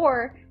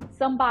 or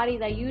somebody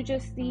that you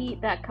just see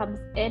that comes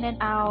in and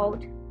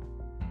out.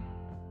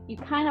 You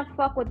kind of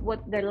fuck with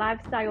what their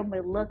lifestyle may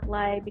look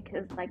like,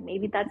 because like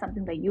maybe that's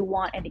something that you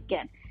want. And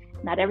again,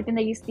 not everything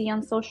that you see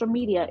on social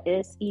media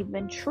is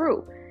even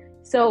true.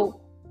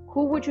 So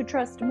who would you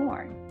trust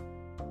more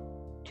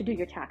to do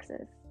your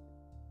taxes?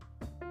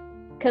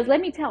 Because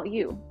let me tell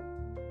you,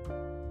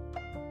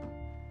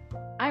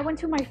 I went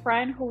to my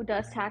friend who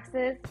does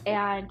taxes,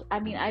 and I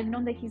mean, I've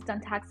known that he's done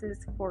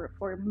taxes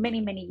for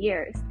many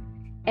years.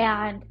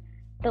 And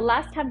the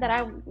last time that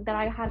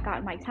I had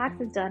gotten my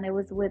taxes done, it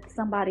was with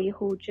somebody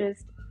who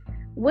just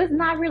was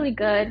not really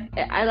good.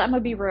 I'm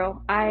gonna be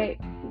real. I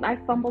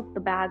fumbled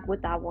the bag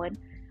with that one.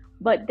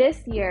 But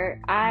this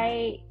year,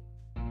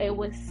 it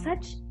was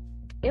such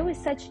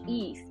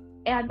ease.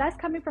 And that's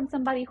coming from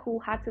somebody who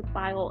had to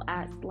file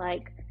as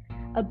like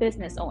a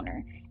business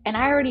owner. And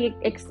I already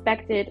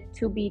expected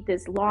to be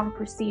this long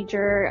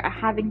procedure,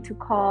 having to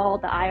call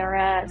the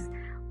IRS,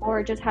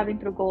 or just having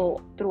to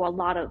go through a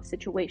lot of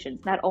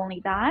situations. Not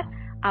only that,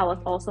 I was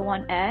also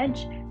on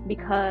edge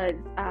because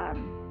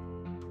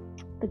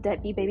the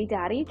deadbeat baby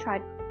daddy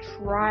tried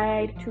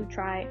to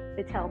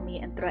tell me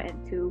and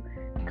threaten to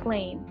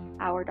claim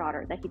our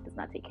daughter that he does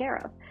not take care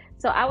of.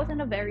 So I was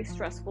in a very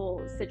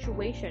stressful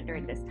situation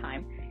during this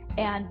time.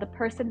 And the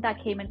person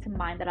that came into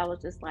mind that I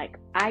was just like,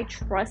 I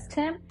trust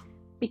him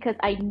because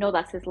I know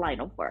that's his line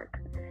of work.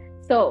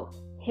 So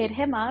hit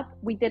him up.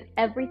 We did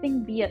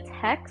everything via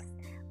text.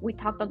 We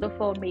talked on the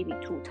phone maybe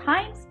 2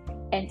 times,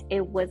 and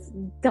it was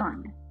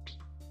done.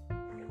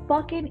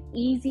 Fucking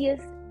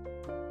easiest,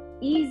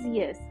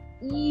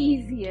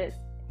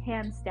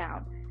 hands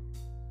down,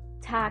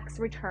 tax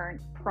return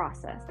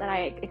process that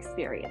I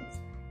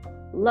experienced.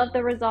 Loved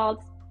the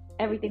results.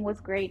 Everything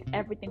was great.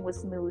 Everything was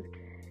smooth.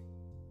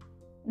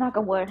 Knock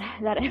on wood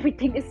that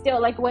everything is still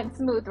like went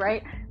smooth,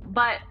 right?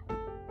 But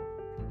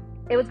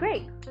it was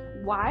great.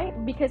 Why?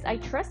 Because I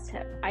trust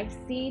him. I've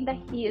seen that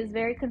he is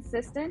very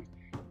consistent,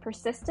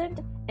 persistent,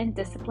 and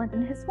disciplined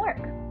in his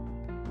work.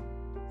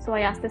 So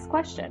I asked this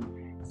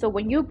question. So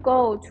when you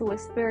go to a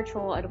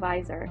spiritual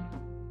advisor,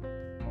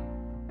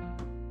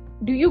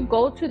 do you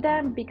go to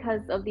them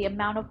because of the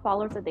amount of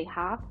followers that they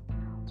have,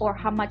 or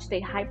how much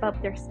they hype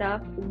up their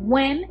stuff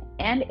when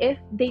and if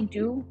they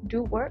do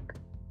work?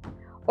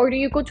 Or do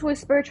you go to a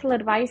spiritual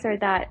advisor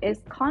that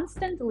is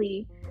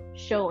constantly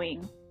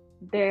showing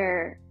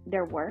their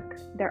work,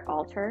 their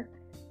altar?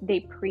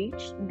 They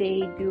preach,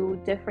 they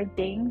do different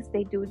things,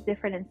 they do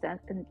different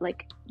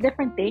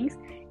things.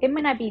 It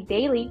may not be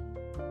daily,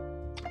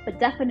 but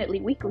definitely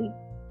weekly.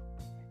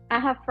 I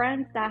have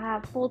friends that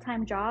have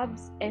full-time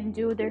jobs and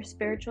do their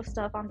spiritual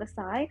stuff on the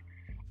side,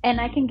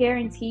 and I can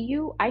guarantee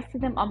you, I see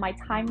them on my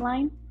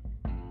timeline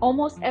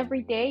almost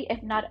every day,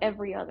 if not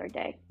every other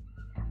day.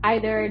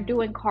 Either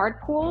doing card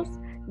pulls,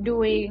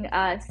 doing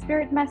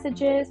spirit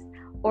messages,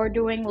 or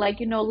doing like,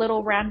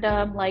 little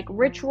random like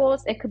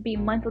rituals. It could be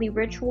monthly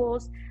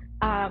rituals.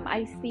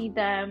 I see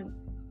them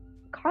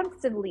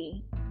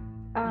constantly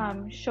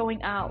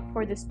showing out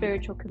for the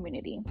spiritual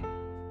community.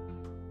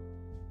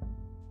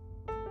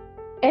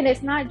 And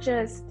it's not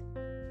just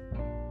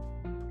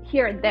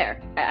here and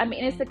there. I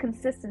mean, it's a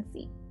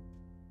consistency.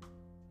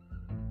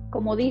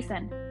 Como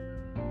dicen,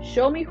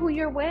 show me who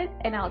you're with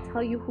and I'll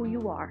tell you who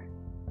you are.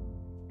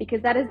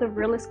 Because that is the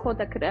realest quote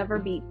that could ever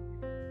be.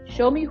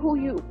 Show me who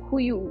you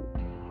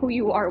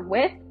are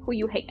with, who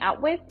you hang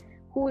out with,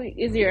 who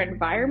is your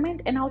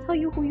environment, and I'll tell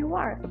you who you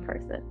are as a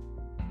person.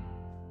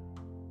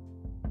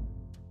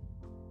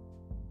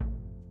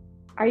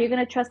 Are you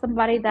going to trust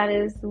somebody that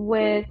is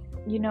with,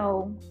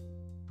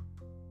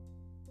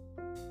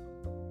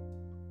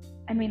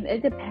 I mean,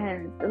 it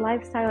depends. The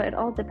lifestyle, it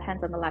all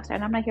depends on the lifestyle.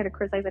 And I'm not here to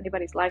criticize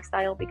anybody's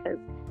lifestyle, because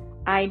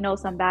I know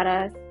some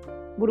badass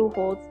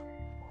brujos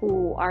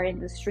who are in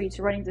the streets,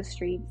 running the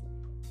streets,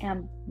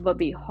 but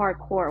be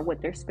hardcore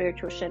with their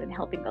spiritual shit and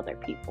helping other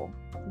people.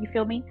 You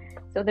feel me?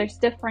 So there's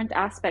different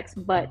aspects,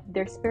 but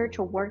their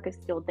spiritual work is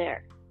still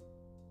there.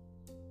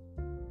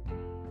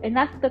 And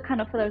that's the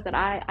kind of feathers that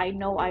I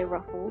know I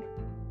ruffled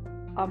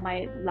on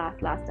my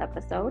last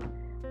episode,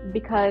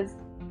 because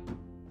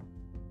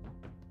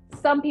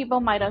some people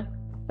might have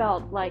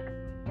felt like,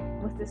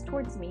 was this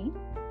towards me?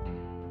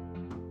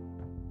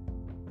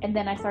 And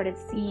then I started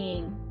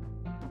seeing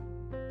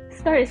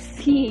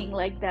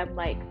like them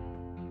like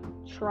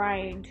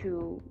trying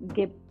to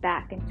get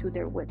back into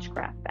their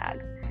witchcraft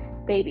bag.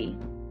 Baby,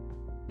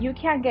 you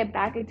can't get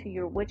back into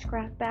your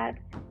witchcraft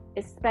bag,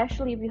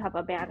 especially if you have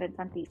abandoned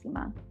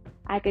Santissima.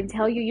 I can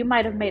tell you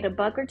might have made $1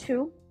 or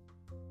 $2,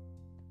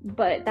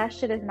 but that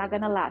shit is not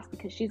gonna last,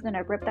 because she's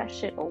gonna rip that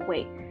shit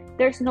away.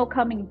 There's no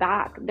coming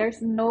back. There's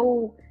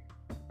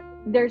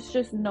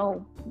just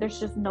no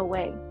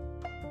way.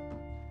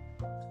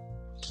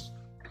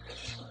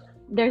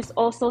 There's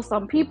also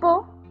some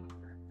people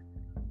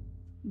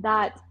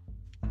that,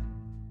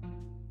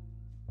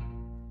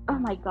 oh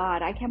my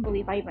God, I can't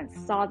believe I even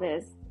saw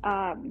this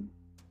a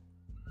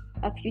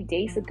few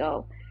days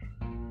ago.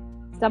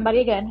 Somebody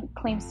again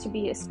claims to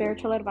be a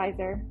spiritual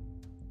advisor,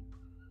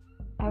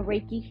 a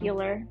Reiki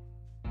healer,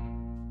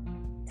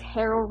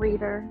 tarot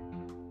reader,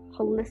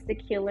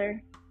 holistic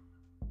healer,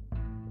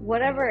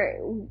 whatever,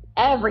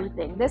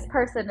 everything. This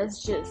person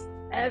is just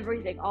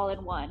everything all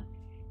in one.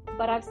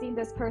 But I've seen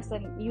this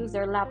person use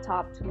their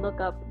laptop to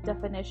look up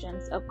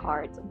definitions of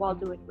cards while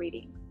doing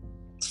readings.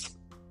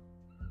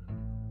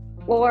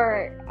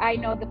 Or I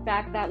know the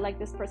fact that like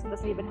this person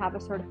doesn't even have a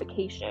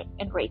certification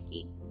in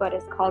Reiki, but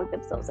is calling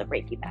themselves a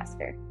Reiki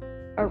master,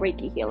 a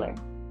Reiki healer.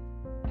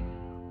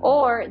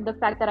 Or the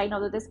fact that I know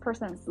that this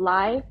person's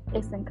life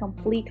is in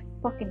complete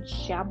fucking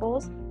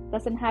shambles,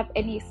 doesn't have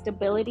any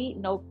stability,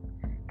 no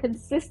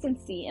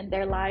consistency in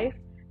their life,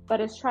 but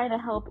is trying to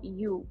help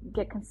you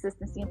get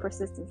consistency and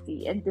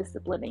persistency and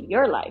discipline in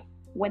your life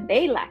when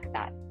they lack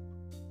that.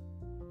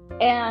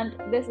 And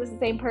this is the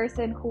same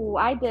person who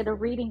I did a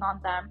reading on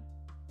them.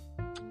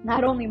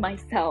 Not only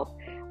myself,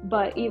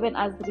 but even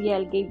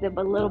Azriel gave them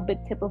a little bit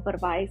tip of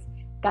advice,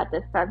 got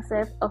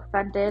defensive,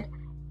 offended,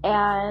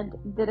 and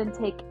didn't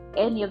take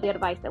any of the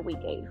advice that we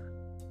gave.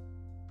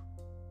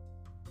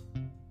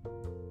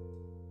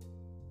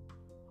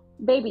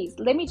 Babies,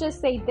 let me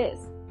just say this.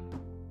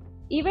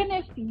 Even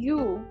if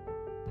you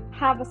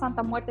have a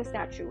Santa Muerte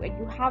statue and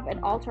you have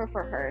an altar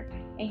for her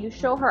and you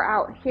show her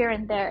out here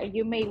and there, and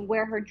you may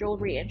wear her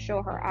jewelry and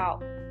show her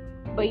out,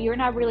 but you're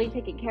not really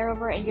taking care of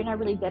her, and you're not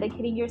really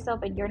dedicating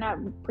yourself, and you're not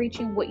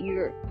preaching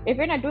if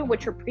you're not doing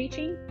what you're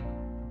preaching,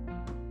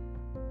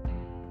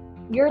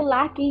 you're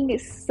lacking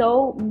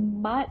so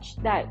much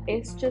that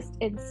it's just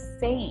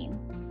insane.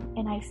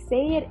 And I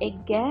say it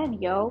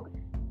again, yo,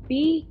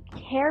 be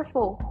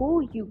careful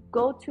who you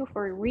go to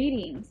for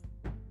readings.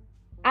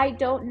 I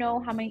don't know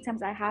how many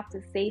times I have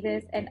to say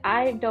this, and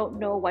I don't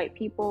know why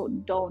people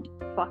don't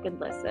fucking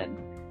listen.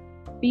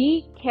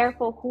 Be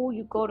careful who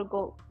you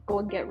go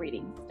and get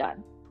readings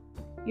done.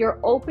 You're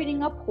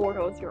opening up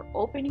portals, you're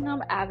opening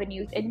up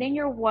avenues, and then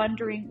you're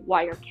wondering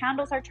why your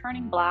candles are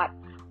turning black,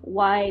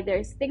 why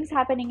there's things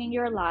happening in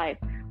your life,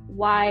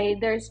 why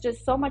there's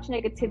just so much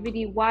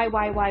negativity, why.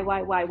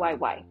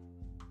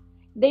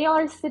 They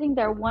are sitting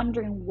there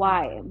wondering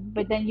why,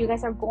 but then you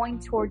guys are going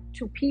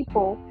to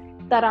people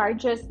that are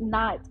just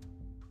not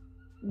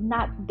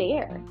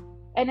there.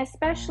 And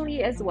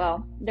especially as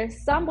well,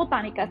 there's some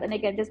botanicas, and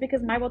again, just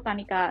because my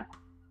botanica,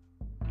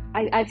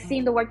 I've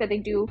seen the work that they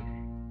do,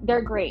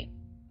 they're great.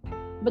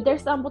 But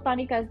there's some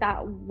botanicas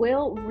that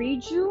will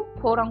read you,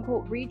 quote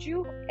unquote read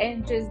you,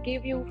 and just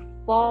give you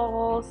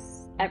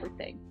false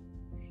everything.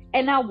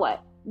 And now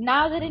what?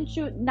 Not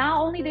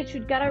only that you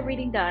got a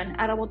reading done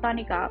at a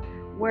botanica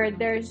where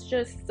there's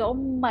just so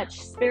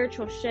much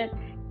spiritual shit,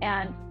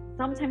 and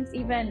sometimes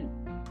even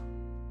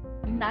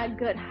not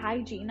good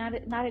hygiene,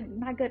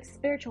 not good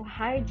spiritual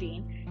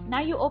hygiene.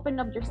 Now you open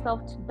up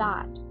yourself to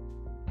that.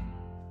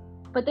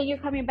 But then you're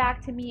coming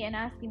back to me and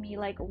asking me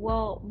like,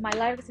 well, my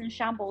life is in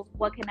shambles,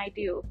 what can I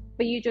do?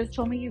 But you just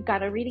told me you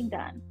got a reading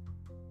done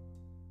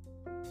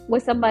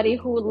with somebody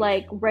who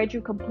like read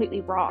you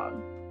completely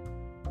wrong.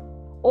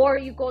 Or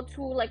you go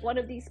to like one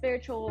of these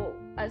spiritual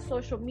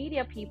social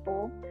media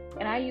people,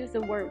 and I use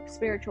the word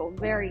spiritual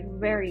very,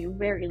 very,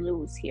 very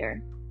loose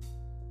here.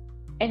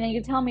 And then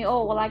you tell me,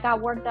 oh, well, I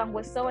got work done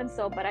with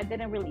so-and-so, but I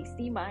didn't really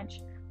see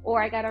much.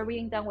 Or I got a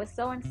reading done with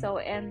so-and-so,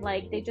 and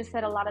like they just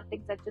said a lot of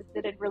things that just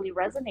didn't really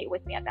resonate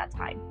with me at that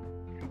time.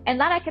 And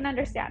that I can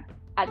understand.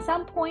 At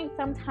some point,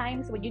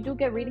 sometimes when you do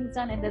get readings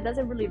done and it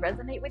doesn't really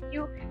resonate with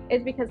you,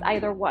 it's because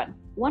either one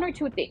or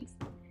two things.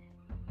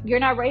 You're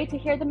not ready to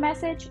hear the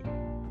message.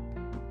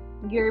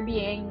 You're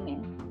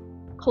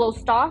being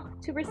closed off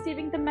to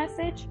receiving the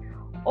message,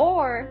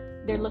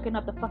 or they're looking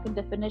up the fucking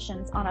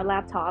definitions on a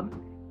laptop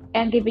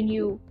and giving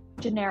you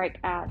generic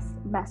ass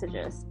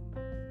messages.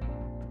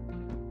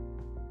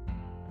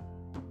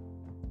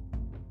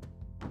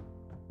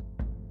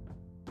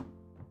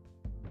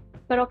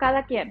 Pero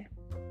cada quien.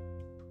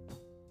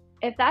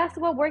 If that's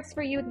what works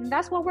for you, then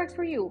that's what works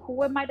for you.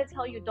 Who am I to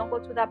tell you don't go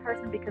to that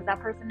person because that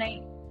person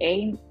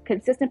ain't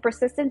consistent,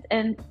 persistent,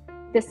 and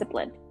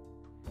disciplined?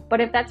 But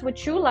if that's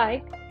what you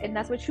like and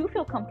that's what you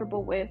feel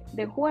comfortable with,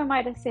 then who am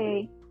I to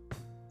say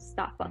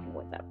stop fucking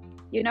with them?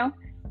 You know?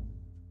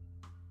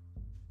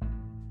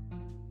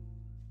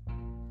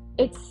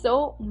 It's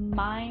so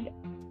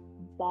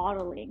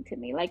mind-boggling to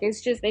me. Like it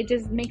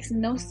just makes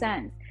no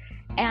sense.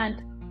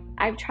 And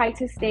I've tried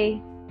to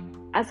stay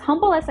as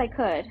humble as I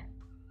could.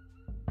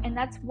 And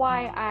that's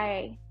why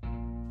I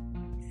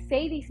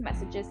say these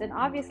messages. And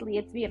obviously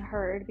it's being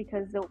heard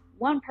because the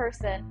one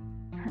person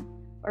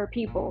or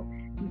people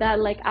that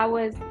like I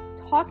was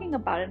talking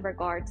about in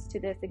regards to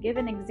this, the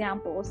given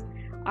examples,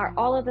 are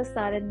all of a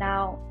sudden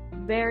now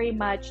very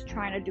much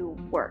trying to do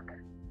work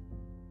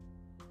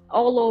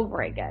all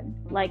over again.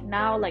 Like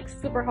now, like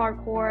super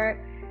hardcore,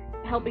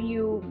 helping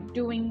you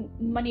doing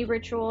money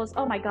rituals.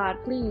 Oh my God,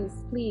 please,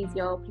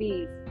 yo,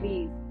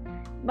 please.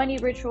 Money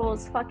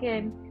rituals,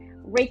 fucking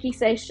Reiki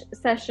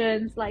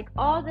sessions, like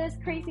all this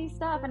crazy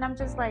stuff. And I'm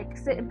just like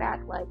sitting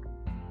back like,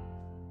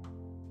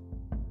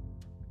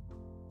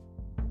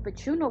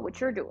 but you know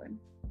what you're doing.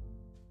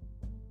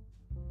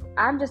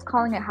 I'm just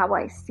calling it how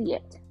I see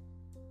it.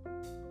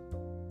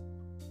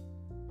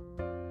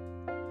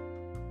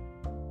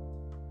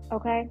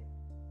 Okay?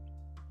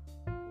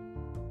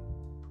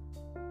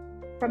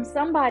 From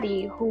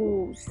somebody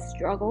who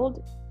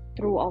struggled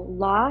through a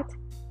lot,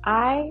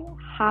 I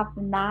have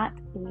not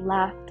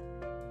left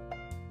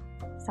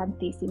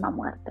Santísima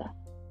Muerte.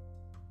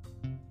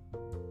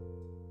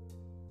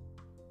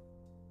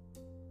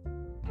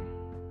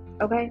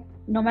 Okay?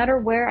 No matter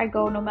where I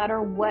go, no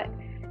matter what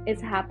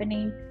is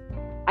happening,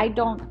 I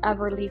don't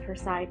ever leave her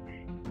side.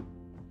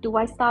 Do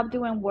I stop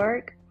doing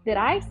work? Did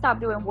I stop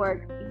doing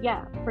work?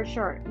 Yeah, for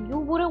sure. You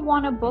wouldn't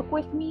want to book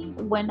with me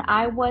when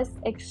I was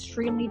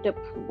extremely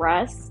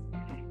depressed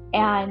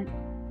and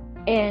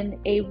in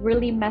a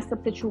really messed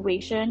up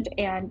situation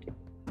and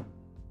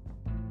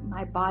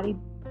my body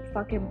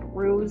fucking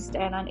bruised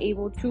and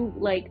unable to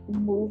like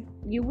move.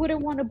 You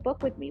wouldn't want to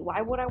book with me.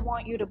 Why would I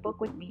want you to book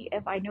with me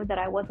if I knew that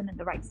I wasn't in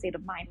the right state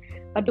of mind?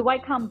 But do I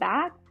come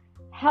back?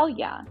 Hell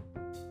yeah.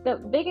 The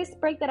biggest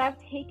break that I've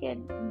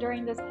taken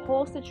during this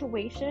whole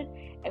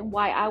situation and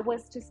why I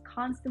was just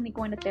constantly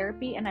going to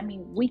therapy, and I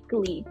mean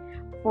weekly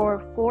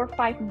for 4 or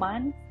 5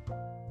 months,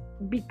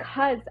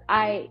 because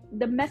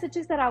the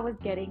messages that I was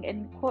getting,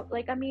 and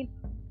like, I mean,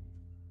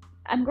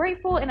 I'm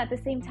grateful, and at the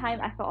same time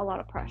I felt a lot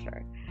of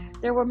pressure.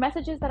 There were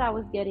messages that I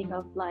was getting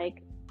of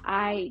like,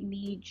 I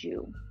need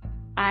you,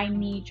 I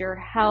need your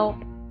help.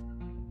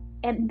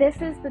 And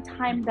this is the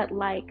time that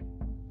like,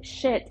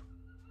 shit,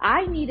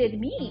 I needed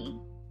me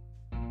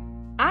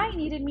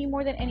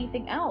more than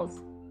anything else.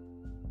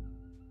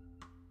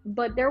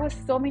 But there was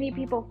so many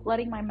people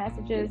flooding my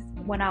messages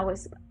when I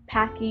was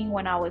packing,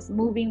 when I was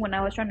moving, when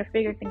I was trying to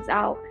figure things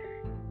out,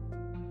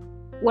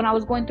 when I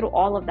was going through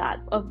all of that,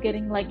 of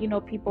getting like, you know,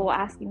 people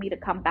asking me to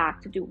come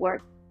back to do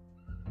work.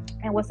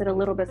 And was it a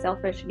little bit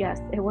selfish?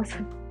 Yes, it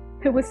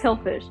was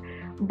selfish,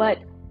 but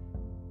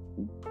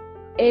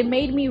it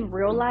made me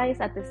realize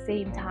at the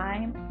same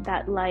time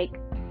that like,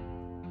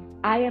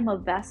 I am a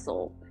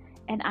vessel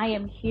and I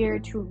am here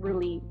to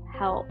really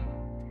help.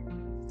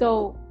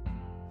 So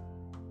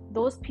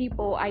those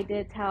people I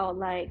did tell,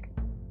 like,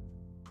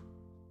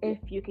 if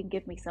you can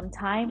give me some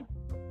time,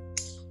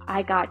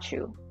 I got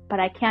you,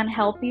 but I can't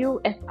help you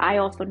if I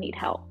also need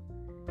help,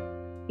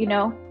 you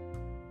know?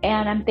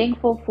 And I'm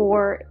thankful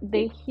for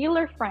the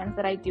healer friends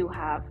that I do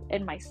have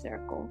in my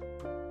circle.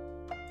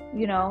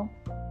 You know,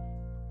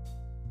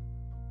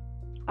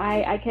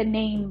 I can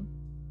name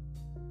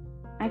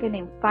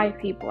 5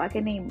 people. I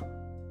can name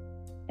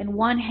in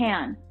one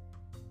hand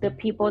the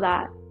people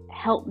that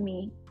helped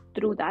me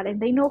through that, and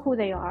they know who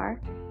they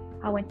are.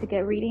 I went to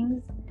get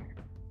readings.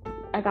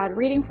 I got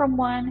reading from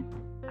one.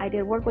 I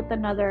did work with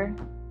another.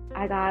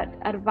 I got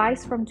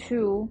advice from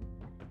 2.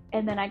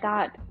 And then I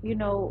got, you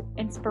know,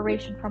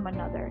 inspiration from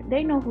another.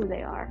 They know who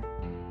they are.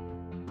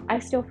 I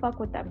still fuck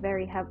with them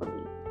very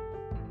heavily.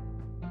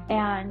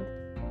 And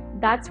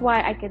that's why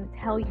I can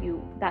tell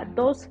you that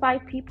those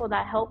 5 people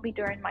that helped me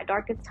during my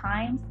darkest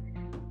times,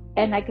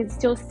 and I can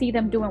still see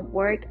them doing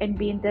work and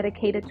being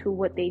dedicated to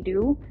what they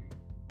do,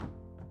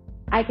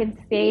 I can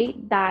say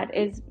that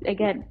is,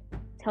 again,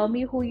 tell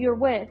me who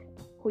you're with,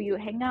 who you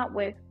hang out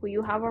with, who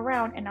you have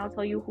around, and I'll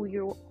tell you who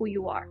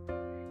you are.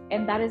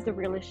 And that is the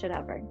realest shit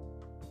ever.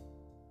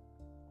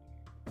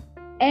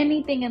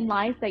 Anything in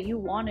life that you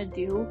want to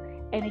do,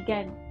 and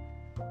again,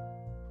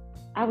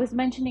 I was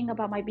mentioning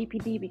about my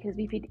BPD because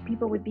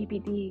people with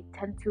BPD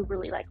tend to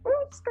really like,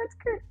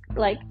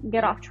 like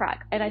get off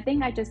track. And I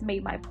think I just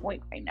made my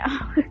point right now.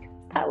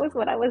 That was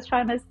what I was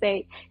trying to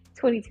say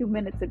 22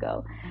 minutes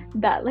ago.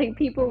 That like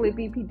people with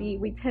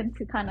BPD, we tend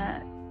to kind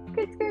of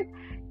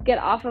get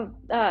off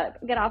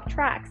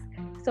tracks.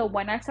 So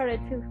when I started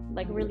to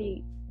like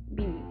really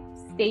be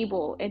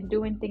stable and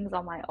doing things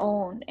on my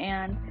own,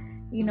 and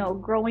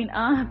growing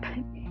up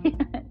and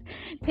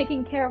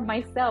taking care of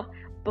myself,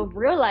 but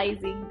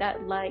realizing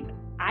that like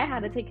I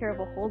had to take care of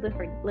a whole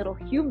different little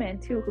human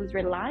too, who's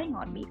relying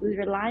on me, who's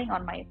relying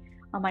on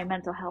my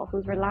mental health,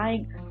 who's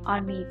relying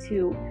on me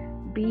to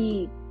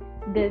be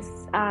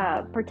this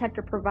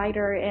protector,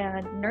 provider,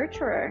 and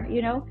nurturer.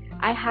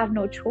 I have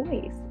no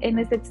choice. And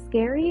is it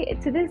scary?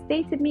 To this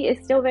day, to me,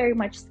 it's still very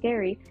much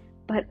scary,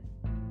 but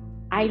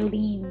I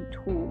lean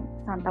to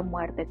Santa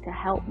Muerte to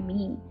help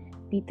me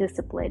be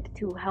disciplined,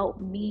 to help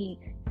me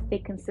stay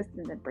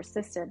consistent and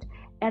persistent.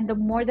 And the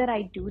more that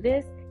I do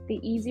this, the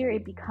easier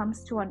it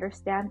becomes to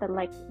understand that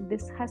like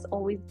this has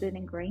always been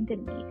ingrained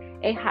in me.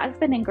 It has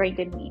been ingrained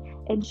in me,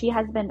 and she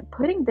has been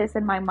putting this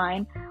in my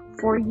mind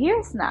for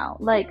years now.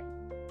 Like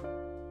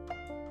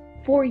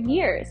for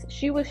years,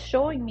 she was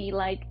showing me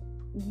like,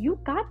 you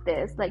got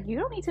this. Like you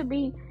don't need to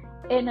be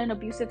in an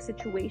abusive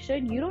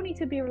situation. You don't need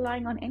to be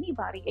relying on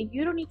anybody, and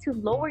you don't need to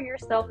lower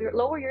yourself,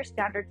 lower your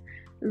standards,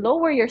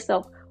 lower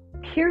yourself,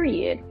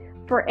 period,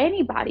 for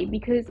anybody,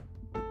 because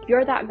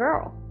you're that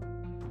girl.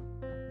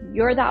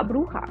 You're that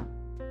bruja.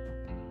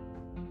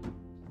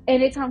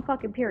 And it's on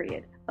fucking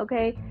period,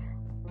 okay?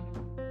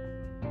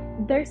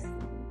 There's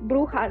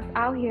brujas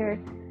out here,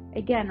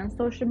 again, on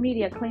social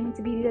media, claiming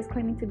to be this,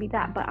 claiming to be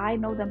that, but I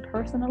know them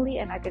personally,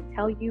 and I can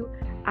tell you,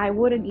 I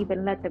wouldn't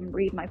even let them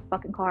read my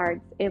fucking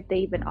cards if they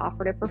even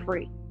offered it for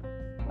free,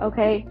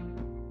 okay?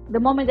 The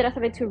moment that I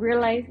started to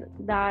realize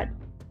that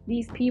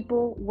these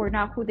people were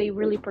not who they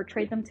really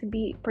portray themselves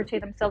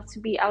to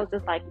be, I was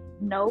just like,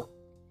 no,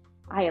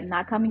 I am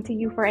not coming to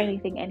you for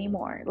anything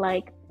anymore.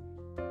 Like,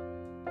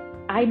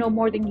 I know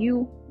more than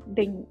you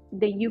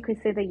could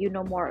say that you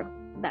know more.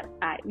 That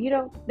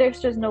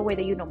there's just no way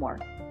that you know more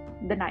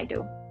than I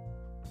do.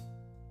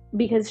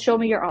 Because show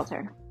me your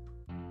altar.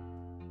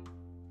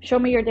 Show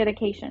me your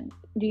dedication.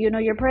 Do you know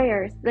your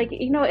prayers? Like,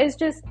 it's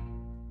just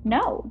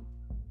no.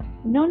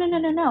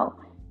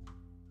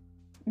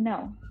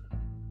 No.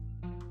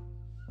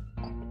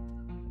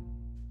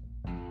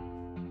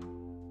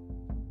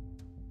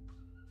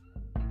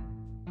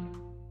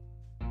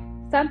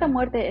 Santa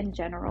Muerte in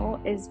general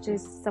is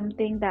just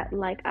something that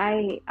like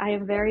I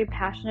am very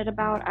passionate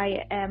about.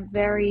 I am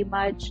very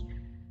much,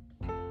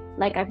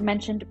 like I've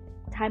mentioned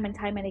time and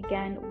time and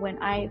again,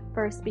 when I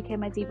first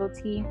became a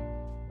devotee,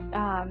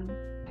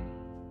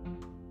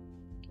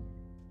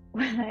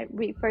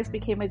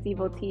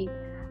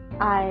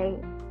 I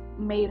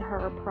made her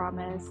a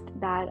promise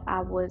that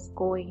I was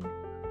going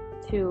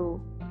to,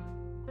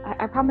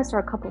 I promised her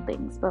a couple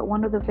things, but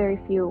one of the very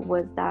few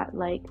was that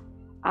like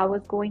I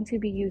was going to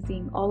be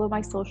using all of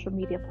my social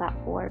media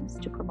platforms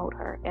to promote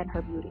her and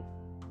her beauty.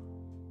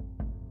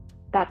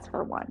 That's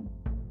for one.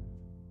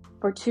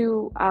 For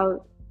two, I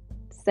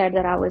said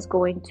that I was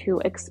going to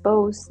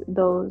expose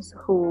those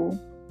who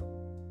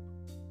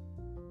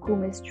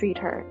mistreat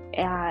her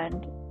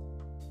and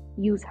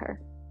use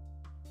her.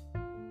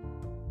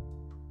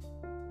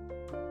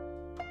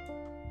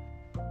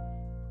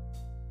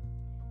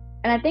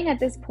 And I think at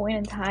this point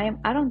in time,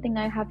 I don't think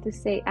I have to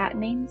say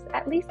names,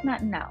 at least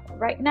not now.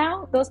 Right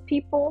now, those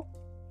people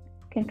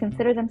can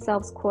consider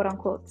themselves quote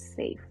unquote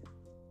safe.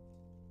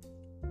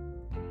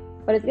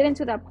 But it's getting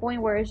to that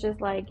point where it's just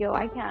like, yo,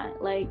 I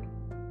can't. Like,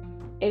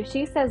 if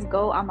she says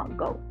go, I'm gonna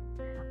go.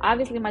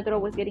 Obviously, my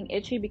throat was getting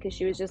itchy because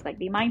she was just like,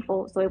 be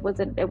mindful. So it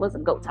wasn't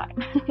go time.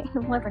 It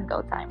wasn't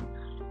go time.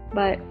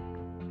 But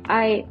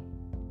I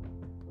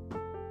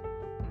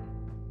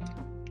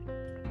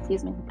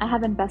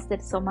have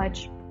invested so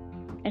much,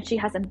 and she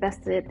has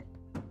invested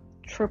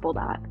triple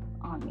that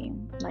on me,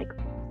 like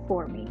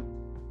for me.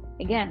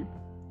 Again,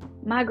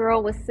 my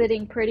girl was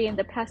sitting pretty in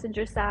the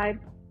passenger side.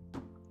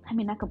 I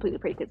mean, not completely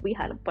pretty because we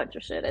had a bunch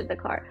of shit in the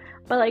car,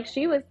 but like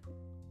she was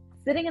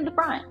sitting in the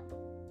front.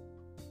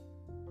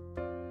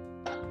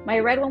 My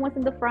red one was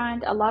in the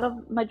front.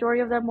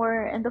 Majority of them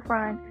were in the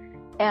front.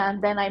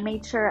 And then I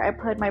made sure I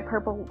put my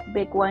purple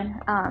big one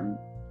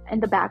in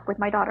the back with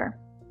my daughter.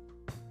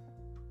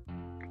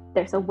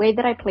 There's a way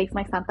that I place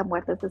my Santa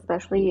Muertes,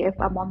 especially if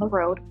I'm on the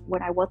road,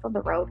 when I was on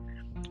the road,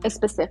 a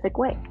specific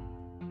way.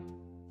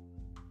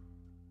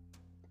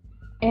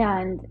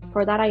 And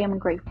for that, I am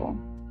grateful.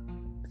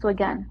 So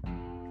again,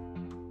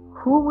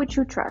 who would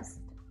you trust?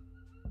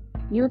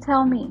 You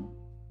tell me.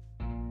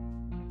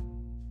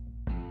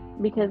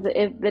 Because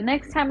if the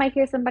next time I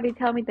hear somebody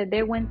tell me that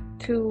they went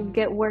to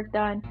get work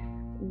done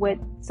with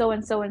so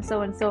and so and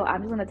so and so,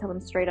 I'm just gonna tell them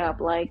straight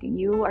up, like,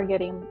 you are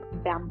getting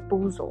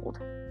bamboozled.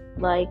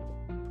 Like,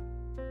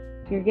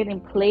 you're getting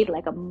played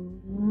like a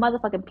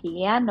motherfucking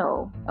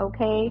piano,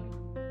 okay?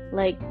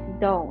 Like,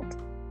 don't.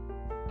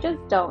 Just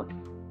don't.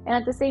 And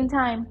at the same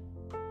time,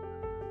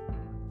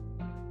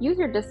 use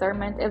your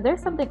discernment. If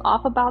there's something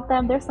off about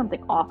them, there's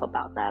something off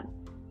about them.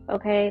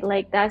 Okay?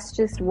 Like, that's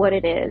just what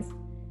it is.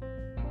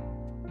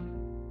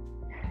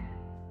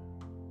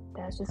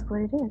 That's just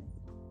what it is.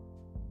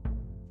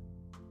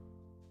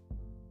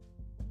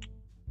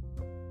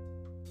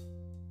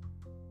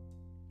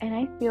 And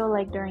I feel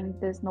like during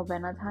this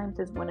novena times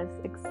is when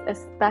it's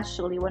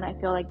especially when I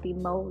feel like the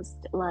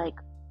most like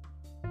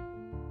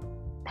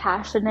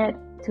passionate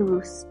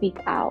to speak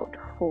out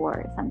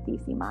for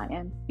Santissima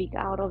and speak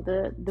out of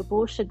the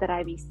bullshit that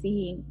I be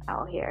seeing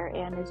out here,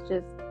 and it's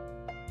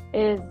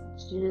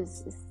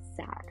just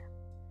sad.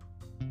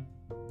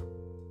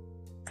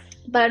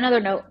 But another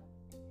note,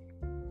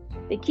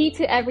 the key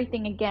to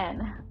everything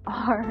again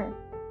are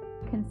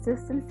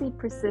consistency,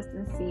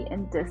 persistency,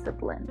 and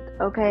discipline.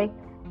 Okay,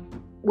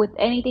 with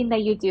anything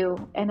that you do,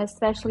 and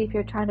especially if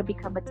you're trying to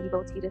become a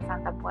devotee to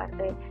Santa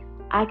Muerte,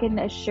 I can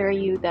assure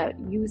you that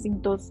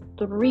using those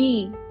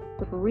three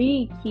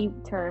key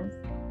terms,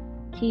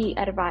 key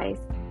advice,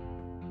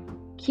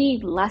 key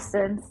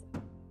lessons,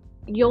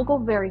 you'll go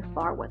very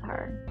far with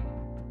her.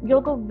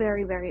 You'll go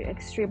very, very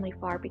extremely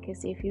far,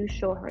 because if you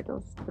show her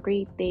those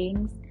three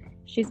things,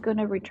 she's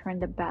gonna return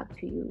them back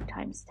to you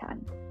times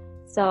 10.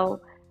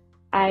 So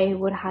I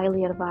would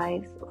highly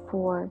advise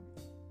for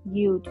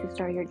you to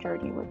start your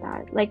journey with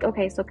that. Like,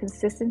 okay, so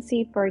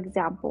consistency, for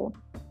example,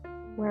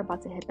 we're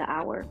about to hit the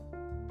hour,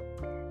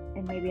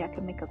 and maybe I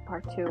can make a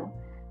part 2.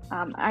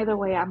 Either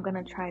way, I'm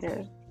gonna try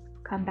to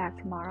come back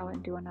tomorrow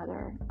and do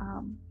another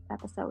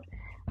episode.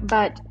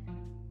 But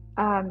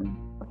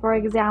for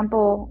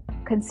example,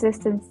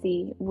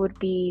 consistency would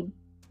be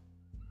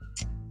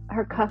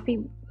her coffee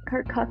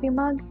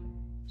mug.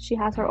 She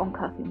has her own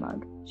coffee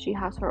mug. She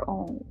has her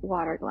own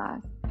water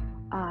glass.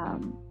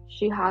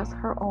 She has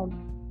her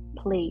own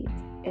plate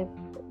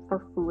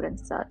for food and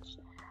such.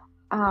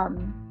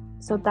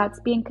 So that's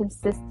being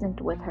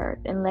consistent with her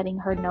and letting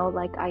her know,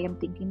 like, I am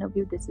thinking of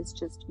you. This is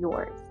just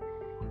yours.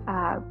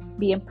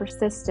 Being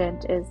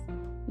persistent is,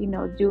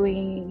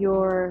 doing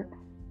your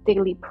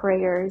daily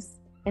prayers,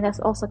 and that's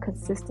also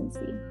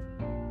consistency.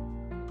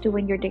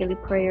 Doing your daily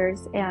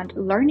prayers and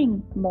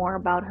learning more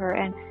about her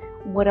and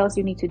what else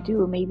you need to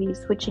do. Maybe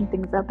switching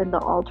things up in the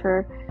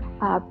altar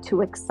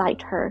to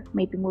excite her.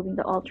 Maybe moving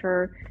the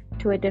altar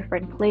to a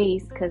different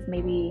place because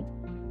maybe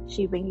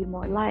she brings you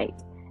more light.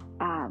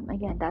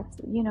 Again, that's,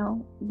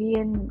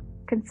 being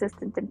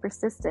consistent and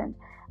persistent.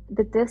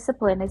 The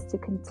discipline is to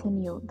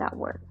continue that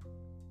work.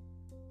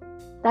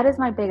 That is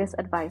my biggest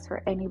advice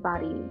for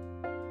anybody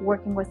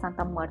working with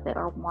Santa Muerte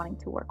or wanting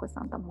to work with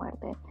Santa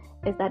Muerte,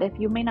 is that if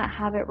you may not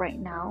have it right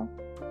now,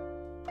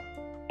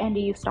 and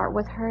you start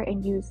with her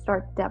and you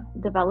start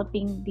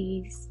developing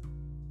these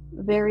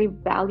very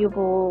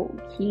valuable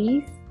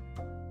keys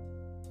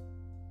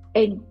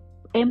and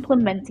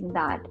implementing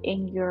that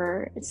in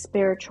your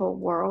spiritual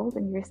world,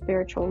 in your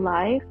spiritual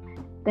life,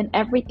 then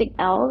everything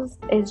else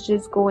is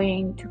just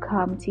going to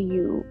come to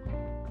you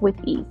with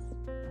ease.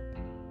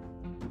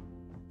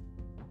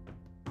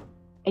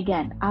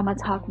 Again, I'm gonna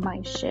talk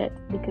my shit,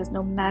 because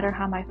no matter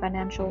how my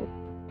financial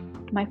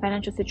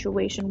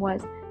situation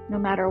was, no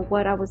matter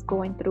what I was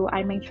going through,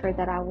 I made sure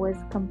that I was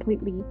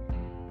completely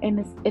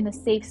in a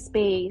safe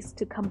space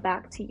to come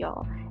back to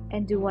y'all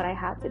and do what I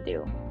had to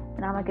do.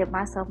 And I'm gonna give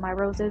myself my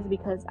roses,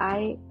 because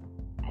I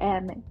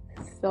am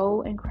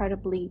so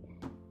incredibly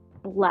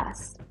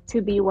blessed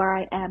to be where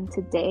I am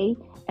today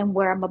and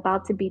where I'm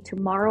about to be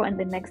tomorrow and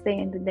the next day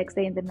and the next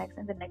day and the next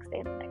and the next day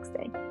and the next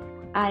day.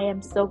 I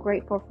am so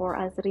grateful for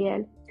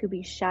Azriel to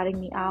be shouting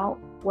me out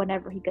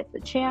whenever he gets the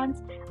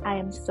chance. I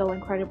am so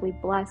incredibly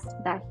blessed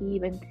that he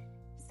even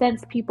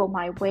sends people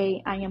my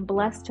way. I am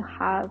blessed to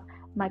have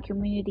my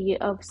community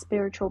of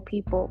spiritual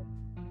people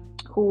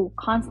who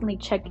constantly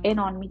check in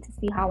on me to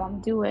see how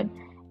I'm doing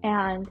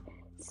and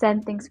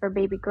send things for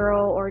baby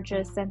girl, or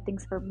just send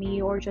things for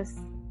me, or just,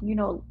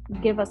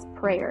 give us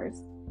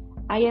prayers.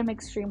 I am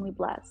extremely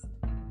blessed.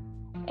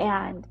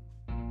 And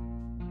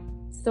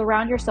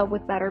surround yourself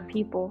with better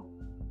people.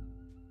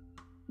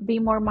 Be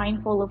more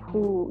mindful of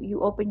who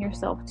you open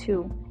yourself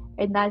to,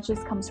 and that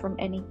just comes from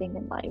anything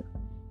in life.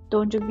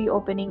 Don't just be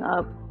opening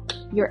up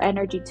your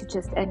energy to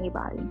just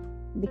anybody,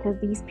 because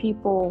these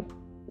people,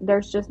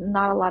 there's just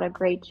not a lot of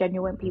great,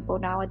 genuine people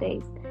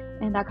nowadays,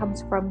 and that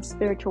comes from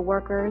spiritual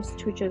workers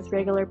to just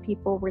regular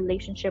people,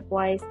 relationship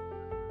wise,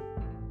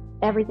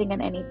 everything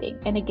and anything.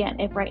 And again,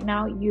 if right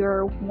now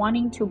you're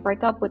wanting to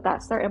break up with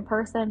that certain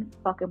person,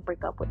 fucking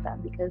break up with them,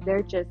 because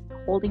they're just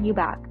holding you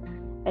back.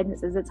 And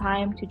this is a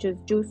time to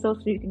just do so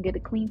you can get a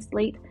clean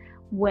slate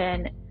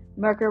when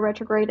Mercury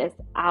retrograde is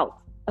out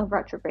of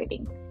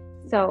retrograding.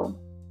 So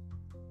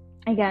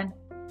again,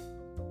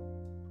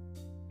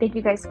 thank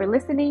you guys for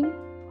listening.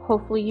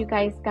 Hopefully you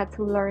guys got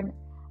to learn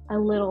a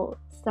little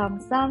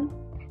some.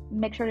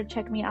 Make sure to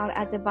check me out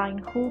at Divine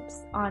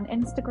Hoops on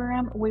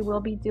Instagram. We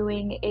will be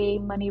doing a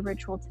money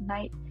ritual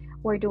tonight.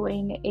 We're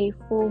doing a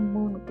full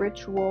moon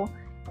ritual.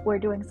 We're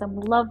doing some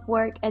love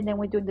work, and then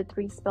we're doing the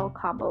 3 spell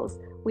combos.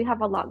 We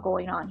have a lot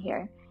going on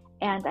here,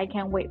 and I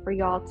can't wait for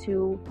y'all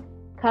to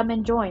come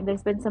and join.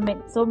 There's been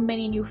so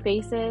many new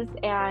faces,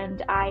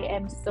 and I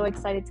am so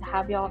excited to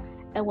have y'all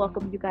and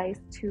welcome you guys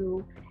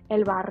to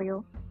El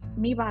Barrio,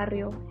 mi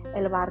barrio,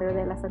 El Barrio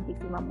de la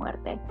Santísima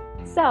Muerte.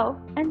 So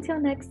until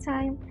next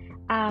time,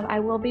 I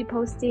will be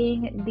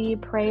posting the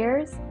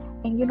prayers,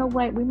 and you know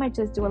what? We might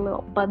just do a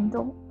little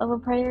bundle of a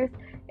prayers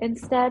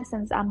instead,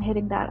 since I'm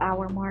hitting that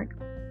hour mark.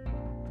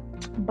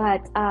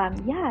 But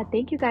yeah,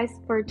 thank you guys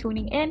for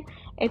tuning in.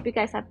 If you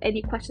guys have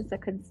any questions or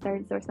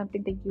concerns or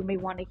something that you may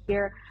want to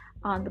hear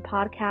on the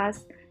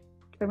podcast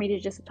for me to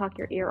just talk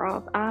your ear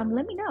off,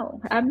 let me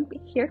know. I'm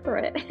here for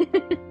it.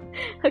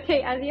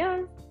 Okay,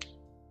 adios.